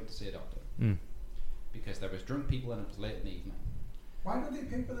 minutes waiting to see a doctor Mm. because there was drunk people and it was late in the evening. Why don't they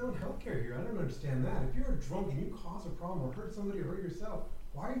pay for their own healthcare here? I don't understand that. If you're drunk and you cause a problem or hurt somebody or hurt yourself,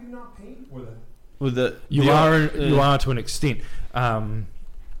 why are you not paying for that? With the You are to an extent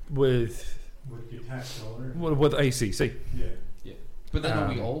with With your tax dollar. with ACC. Yeah. But then are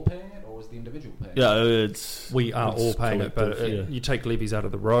we Um, all paying it or is the individual paying it? Yeah, it's We are it's all paying it, but collective, yeah. you take levies out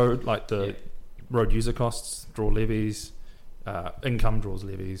of the road, like the Yeah. road user costs draw levies, income draws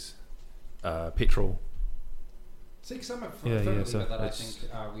levies, petrol. See, because I'm So that I it's-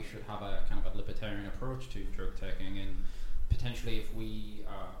 think we should have a kind of a libertarian approach to drug taking, and potentially if we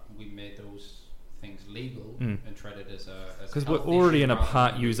made those things legal Mm. and treated as a Because we're already in a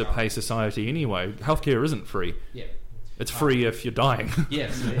part user pay society anyway. Healthcare isn't free. Yeah. It's free if you're dying.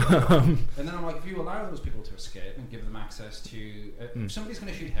 Yes. And then I'm like, if you allow those people to escape and give them access to, if somebody's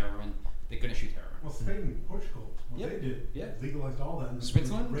going to shoot heroin, they're going to shoot heroin. Well, Spain and Portugal, what Yep. they did, Yeah. legalized all that. And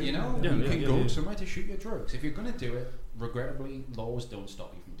Switzerland, raised you know, it. Yeah, you yeah, can yeah, go yeah. somewhere to shoot your drugs. If you're going to do it, regrettably, laws don't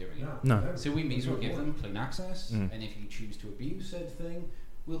stop you from doing it. No. never. So we may as well Good give lord. them clean access, Mm. and if you choose to abuse said thing,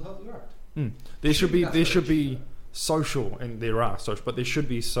 we'll help you out. There should be That's what it should be social, and there are social, but there should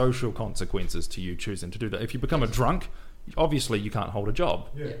be social consequences to you choosing to do that. If you become a drunk, obviously you can't hold a job.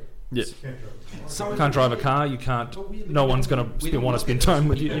 Yeah. Yeah. Can't drive a car. You can't drive a car. You can't. But No one's going to want to spend time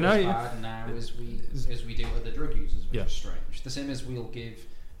with you. You know. Now as we deal with the drug users, which Yeah. is strange. The same as we'll give,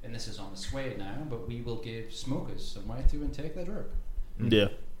 and this is on the sway now, but we will give smokers somewhere to intake their drug. Yeah.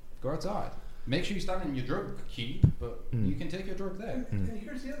 Go outside. Make sure you stand in your drug queue, but you can take your drug there. And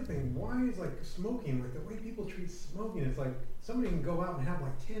here's the other thing: why is like smoking, like the way people treat smoking? It's like somebody can go out and have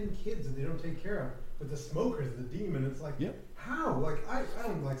like 10 kids that they don't take care of, but the smoker's the demon. It's like, how? Like I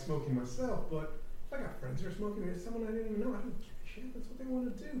don't like smoking myself, but if I got friends who are smoking, there's someone I didn't even know. I don't give a shit. That's what they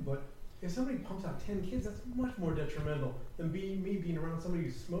want to do. But if somebody pumps out 10 kids, that's much more detrimental than me being around somebody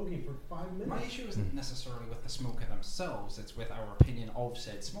who's smoking for 5 minutes. My issue isn't necessarily with the smoker themselves; it's with our opinion of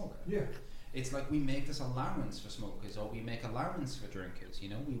said smoker. Yeah. It's like we make this allowance for smokers, or we make allowance for drinkers. You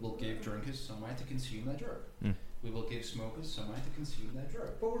know, we will give drinkers somewhere to consume their drug. We will give smokers somewhere to consume their drug.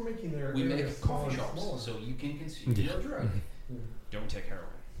 But we're making their We area make smaller coffee and shops smaller. so you can consume your drug. Yeah. Don't take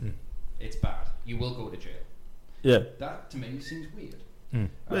heroin. It's bad. You will go to jail. Yeah. That to me seems weird.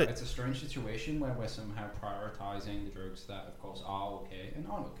 But- It's a strange situation where we're somehow prioritizing the drugs that, of course, are okay and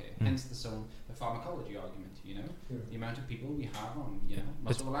aren't okay. Hence the pharmacology argument. You know, Yeah. the amount of people we have on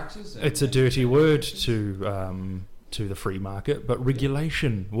muscle relaxers. It's a dirty word to the free market, but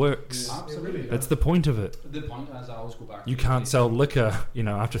regulation works. Yeah. Absolutely. It really That's the point of it. The point, as I always go back. You to can't is- sell liquor,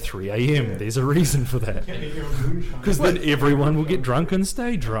 after 3 a.m. There's a reason for that. Can't make your own moonshine. Because then everyone will get drunk and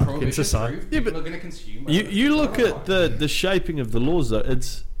stay drunk in Prohibition society. proof, Yeah, people but are going to consume. You look at the shaping of the laws though.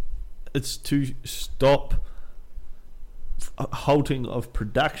 It's to stop halting of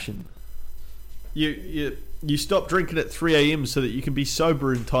production. You stop drinking at 3 a.m. so that you can be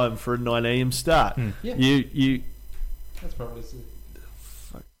sober in time for a 9 a.m. start. Yeah. You That's probably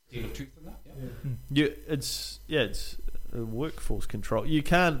the deal of truth in that. Yeah. it's a workforce control. You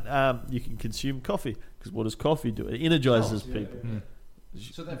can't you can consume coffee because what does coffee do? It energizes Yeah, people. yeah.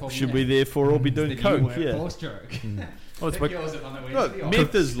 So therefore, Should we therefore all be doing coke? Yeah. Workforce drug. Oh, it's Pick like yours up on the way Look, to the office.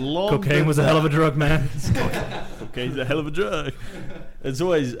 meth is long. cocaine was a hell of a drug, man. Cocaine's a hell of a drug. It's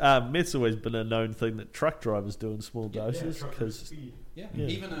always meth's always been a known thing that truck drivers do in small Yeah, doses truckers because speed. Yeah. Yeah.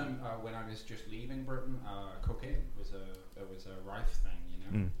 Even when I was just leaving Britain, cocaine was a rife thing.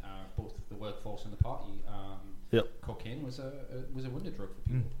 You know, both the workforce and the party. Cocaine was a wonder drug for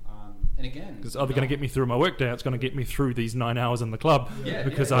people. And again, Because either going to get me through my workday, it's going to get me through these 9 hours in the club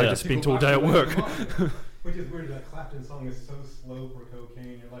because I yeah. just spent People all day at back work. to work. Which is weird. That Clapton song is so slow for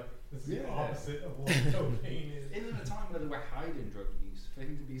cocaine. You're like, this is the Yeah. opposite of what cocaine is. in a time where they were hiding drug use, for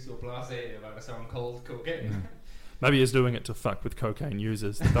him to be so blasé about a song called cocaine. Maybe he's doing it to fuck with cocaine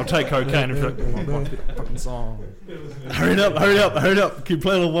users. They'll take cocaine and be like, oh my god, the fucking song. hurry up! Can you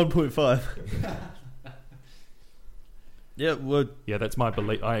play it on 1.5? Yeah, well, Yeah, that's my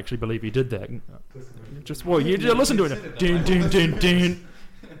belief. I actually believe he did that. Just you Yeah, listen to consider it. that. Ding, ding, ding, ding,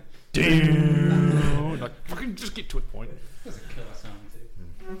 ding. Like, fucking just get to a point. That's a killer song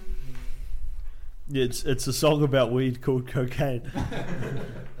too. yeah, it's a song about weed called cocaine.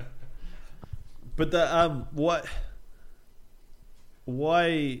 But the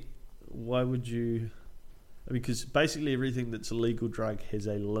why would you? I mean, because basically everything that's a legal drug has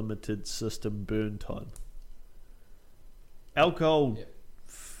a limited system burn time. Alcohol, Yep.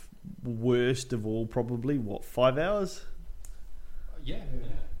 worst of all, probably 5 hours. Yeah.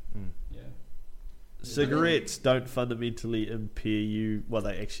 Cigarettes don't fundamentally impair you. Well,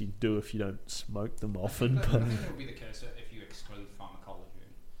 they actually do if you don't smoke them often. I But think it would be the case if you exclude pharmacology.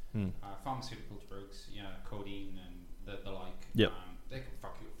 Pharmaceutical drugs, codeine and the like. Yep. They can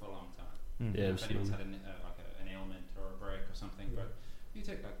fuck you up for a long time. yeah, If anyone's absolutely. had an ailment or a break or something, but you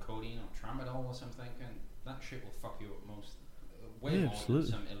take like codeine or tramadol or something, and that shit will fuck you up way Yeah, more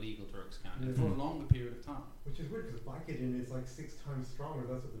absolutely. than some illegal drugs can, Yeah. and for a longer period of time. Which is weird because Vicodin is like 6 times stronger.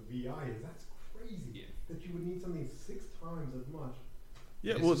 That's what the VI is. That's crazy. Yeah. That you would need something 6 times as much.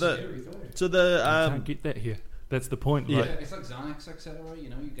 Yeah, It's well, a the scary thought. so the You can't get that here. That's the point. Yeah. Like, It's like Xanax, etc. You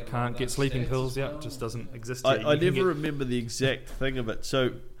know, you get a lot of can't that get in sleeping States pills. as Yeah, well. it just doesn't exist. I here. never You can get- remember the exact thing of it.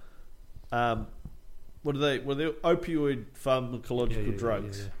 So, what are they? Well, they're opioid pharmacological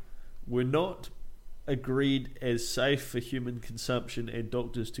drugs. Were not agreed as safe for human consumption and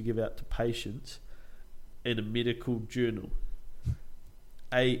doctors to give out to patients in a medical journal.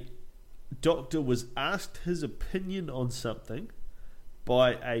 A doctor was asked his opinion on something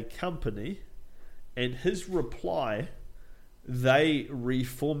by a company, and his reply, they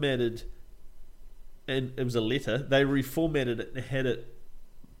reformatted, and it was a letter, they reformatted it and had it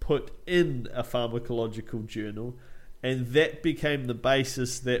put in a pharmacological journal, and that became the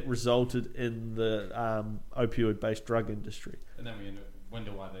basis that resulted in the opioid-based drug industry. And then we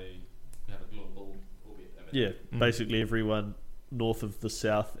wonder why they have a global opiate Yeah, basically everyone north of the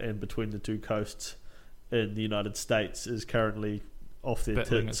south and between the two coasts in the United States is currently off their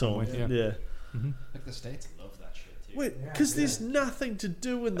Battling tits it on. somewhere, Yeah. Mm-hmm. Like the States love that shit too. Wait, because there's nothing to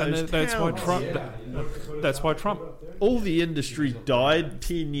do in And those that's why towns. Trump- that's why Trump- All the industry died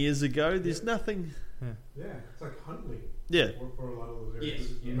 10 years ago. There's nothing. Yeah, it's like Huntley. Yeah. For a lot of those areas. Yes,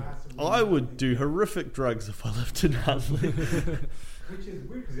 It's yeah. massively I would Huntley. do horrific drugs if I lived in Huntley. Which is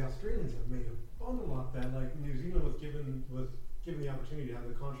weird because the Australians have made a bundle of that. Like New Zealand was given the opportunity to have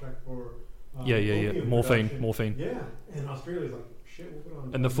the contract for opium production. Morphine. Yeah, and Australia's like shit. We'll put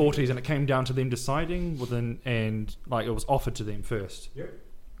on In the 40s, and it came down to them deciding and like it was offered to them first. Yep.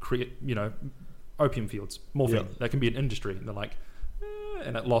 Create, opium fields, morphine. Yeah. That can be an industry. And they're like,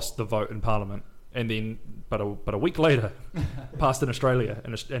 and it lost the vote in Parliament. And then, but a week later, passed in Australia,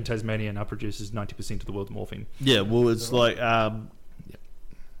 and Tasmania now produces 90% of the world's morphine. Yeah, well, it's like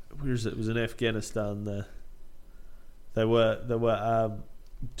where is it? It was in Afghanistan. They were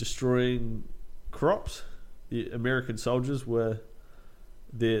destroying crops. The American soldiers were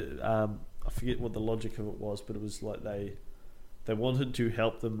there. I forget what the logic of it was, but it was like they wanted to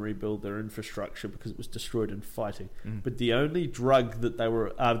help them rebuild their infrastructure because it was destroyed in fighting. But the only plant that they were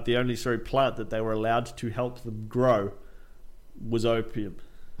allowed to help them grow was opium.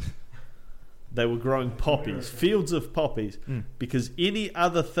 They were growing poppies, fields of poppies, because any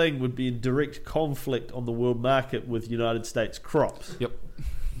other thing would be in direct conflict on the world market with United States crops. Yep.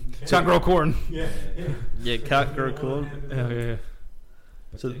 Can't grow corn. Yeah. Yeah, can't grow corn. Yeah.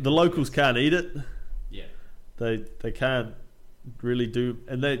 So the locals can't eat it. Yeah. They can't really do,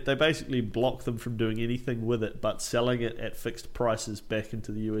 and they basically block them from doing anything with it but selling it at fixed prices back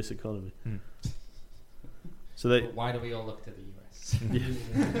into the US economy. So they But why do we all look to the US?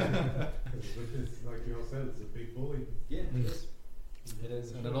 It's like you all said, it's a big bully. Yeah, it is. It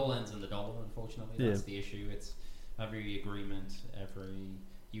is, and it all ends in the dollar. Unfortunately, that's the issue. It's every agreement,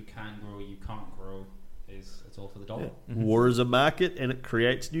 you can grow, you can't grow. It's all for the dollar. war is a market and it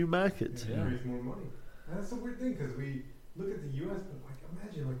creates new markets. It creates more money. And that's a weird thing because we look at the US, but like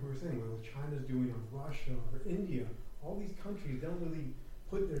imagine, like we were saying, what China's doing or Russia or India, all these countries don't really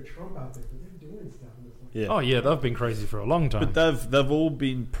put their Trump out there, but they're doing stuff. And it's like, Yeah. Oh yeah, they've been crazy for a long time. But they've all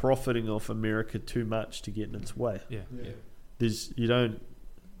been profiting off America too much to get in its way. Yeah. You don't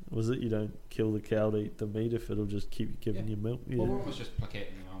kill the cow to eat the meat if it'll just keep giving you milk. Yeah. Well, we're almost just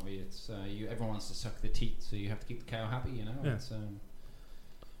placating them, aren't we? It's everyone wants to suck the teat, so you have to keep the cow happy. Yeah. It's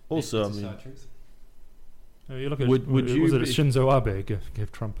Also, it's I a mean, sad truth. You look at Would you was it be- Shinzo Abe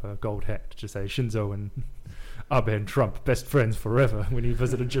give Trump a gold hat to say Shinzo and Abe and Trump best friends forever when he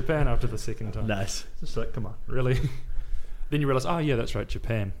visited Japan after the second time. nice. Just like, come on, really? Then you realise, oh yeah, that's right,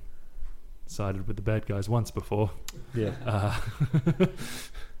 Japan sided with the bad guys once before. Yeah.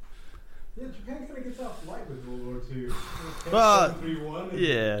 Yeah, Japan kind of gets off light with World War II. But, 731 and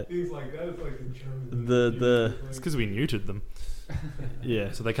yeah. things like that. It's like the Germans. The- It's because we neutered them,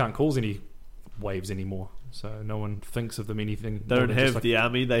 Yeah. so they can't cause any waves anymore. So no one thinks of them anything. They more don't than just have like- the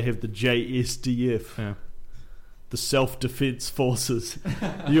army, they have the JSDF. Yeah. The self-defense forces.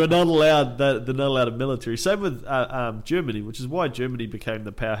 You are not allowed. They're not allowed a military. Same with Germany, which is why Germany became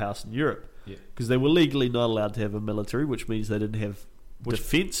the powerhouse in Europe. Yeah. Because they were legally not allowed to have a military, which means they didn't have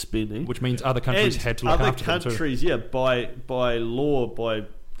defense spending. Which means other countries And had to look other after them too. countries, by law, by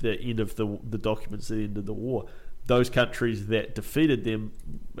the end of the documents at the end of the war, those countries that defeated them,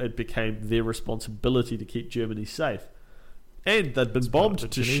 it became their responsibility to keep Germany safe. And they'd been part of bombed the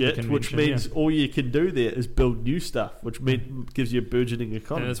to Geneva shit, which Convention, means all you can do there is build new stuff, which gives you a burgeoning And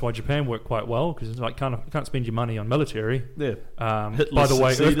economy. that's why Japan worked quite well, because it's like can't spend your money on military. Yeah. Hitler By the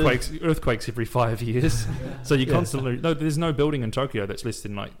way, succeeded. earthquakes every 5 years. So you constantly there's no building in Tokyo that's less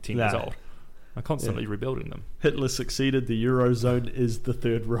than like 10 years No. old. I'm constantly rebuilding them. Hitler succeeded. The Eurozone is the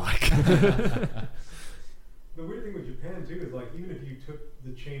Third Reich. The weird thing with Japan too is like even if you took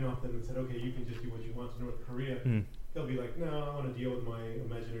the chain off them and said, okay, you can just do what you want to North Korea, they'll be like, no, I want to deal with my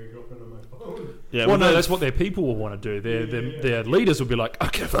imaginary girlfriend on my phone. Yeah, Well, no, they've- that's what their people will want to do. Their leaders will be like,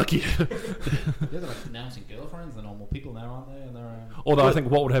 okay, fuck you. Yeah, they're like announcing girlfriends. They're normal people now, aren't they? And they're Although I think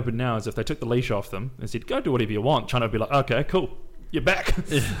what would happen now is if they took the leash off them and said, go do whatever you want, China would be like, okay, cool, you're back.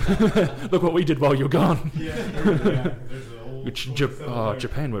 Look what we did while you're gone. There's a whole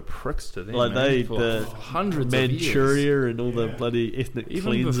Japan were pricks to them. Like man, for the hundreds of years. Manchuria and all the bloody ethnic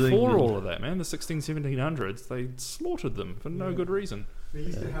Even cleansing. before and- all of that, man, the 1700s, they slaughtered them for no good reason. They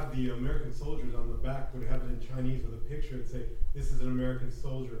used to have the American soldiers on the back, would have it in Chinese with a picture and say, this is an American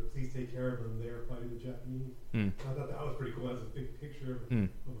soldier, please take care of him, they are fighting the Japanese. Mm. I thought that was pretty cool. That's a big picture of Mm.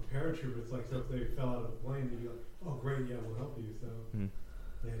 a paratrooper. It's like, so if they fell out of a plane, they'd be like, oh great, yeah, we'll help you. So,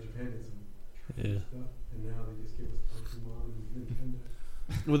 yeah, Japan did some Yeah. stuff, and now they just give us Pokemon and Nintendo.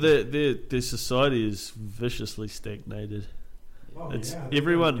 Well, their society is viciously stagnated. Oh, It's yeah,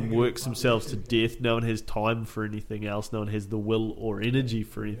 everyone negative works themselves to population. death. No one has time for anything else. No one has the will or energy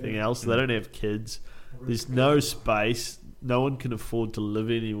for anything Yeah. else. They don't have kids. We're There's just no gonna- space. No one can afford to live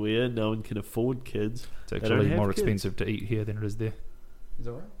anywhere. No one can afford kids. It's don't actually have more kids. expensive to eat here than it is there. Is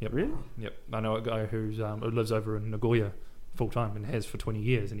that right? Yep. Really? Yep. I know a guy who lives over in Nagoya full time and has for 20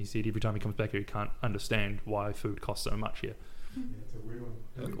 years, and he said every time he comes back here, he can't understand why food costs so much here. Yeah, it's a weird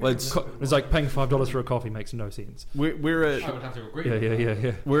one. Well, It's like paying $5 for a coffee makes no sense. We're I a would have to agree. Yeah, with yeah, that. yeah,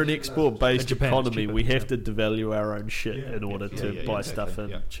 yeah. we're an export-based In Japan, it's economy. cheaper, We have yeah. to devalue our own shit Yeah, in order yeah, to yeah, buy exactly, stuff in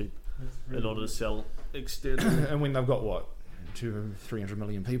yeah. cheap That's in really order to weird. sell externally. And when they've got what, 200-300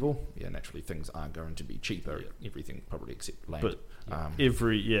 million people, yeah, naturally things are going to be cheaper. Everything probably except land. But um,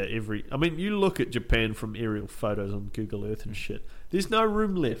 every. I mean, you look at Japan from aerial photos on Google Earth and shit. There's no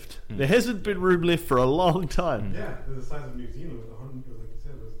room left. Mm. There hasn't been room left for a long time. Yeah, they're the size of New Zealand with 100, like you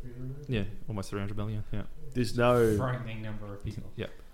said, it was 300 million. Yeah, almost 300 million. Yeah. There's no. Frightening number of people.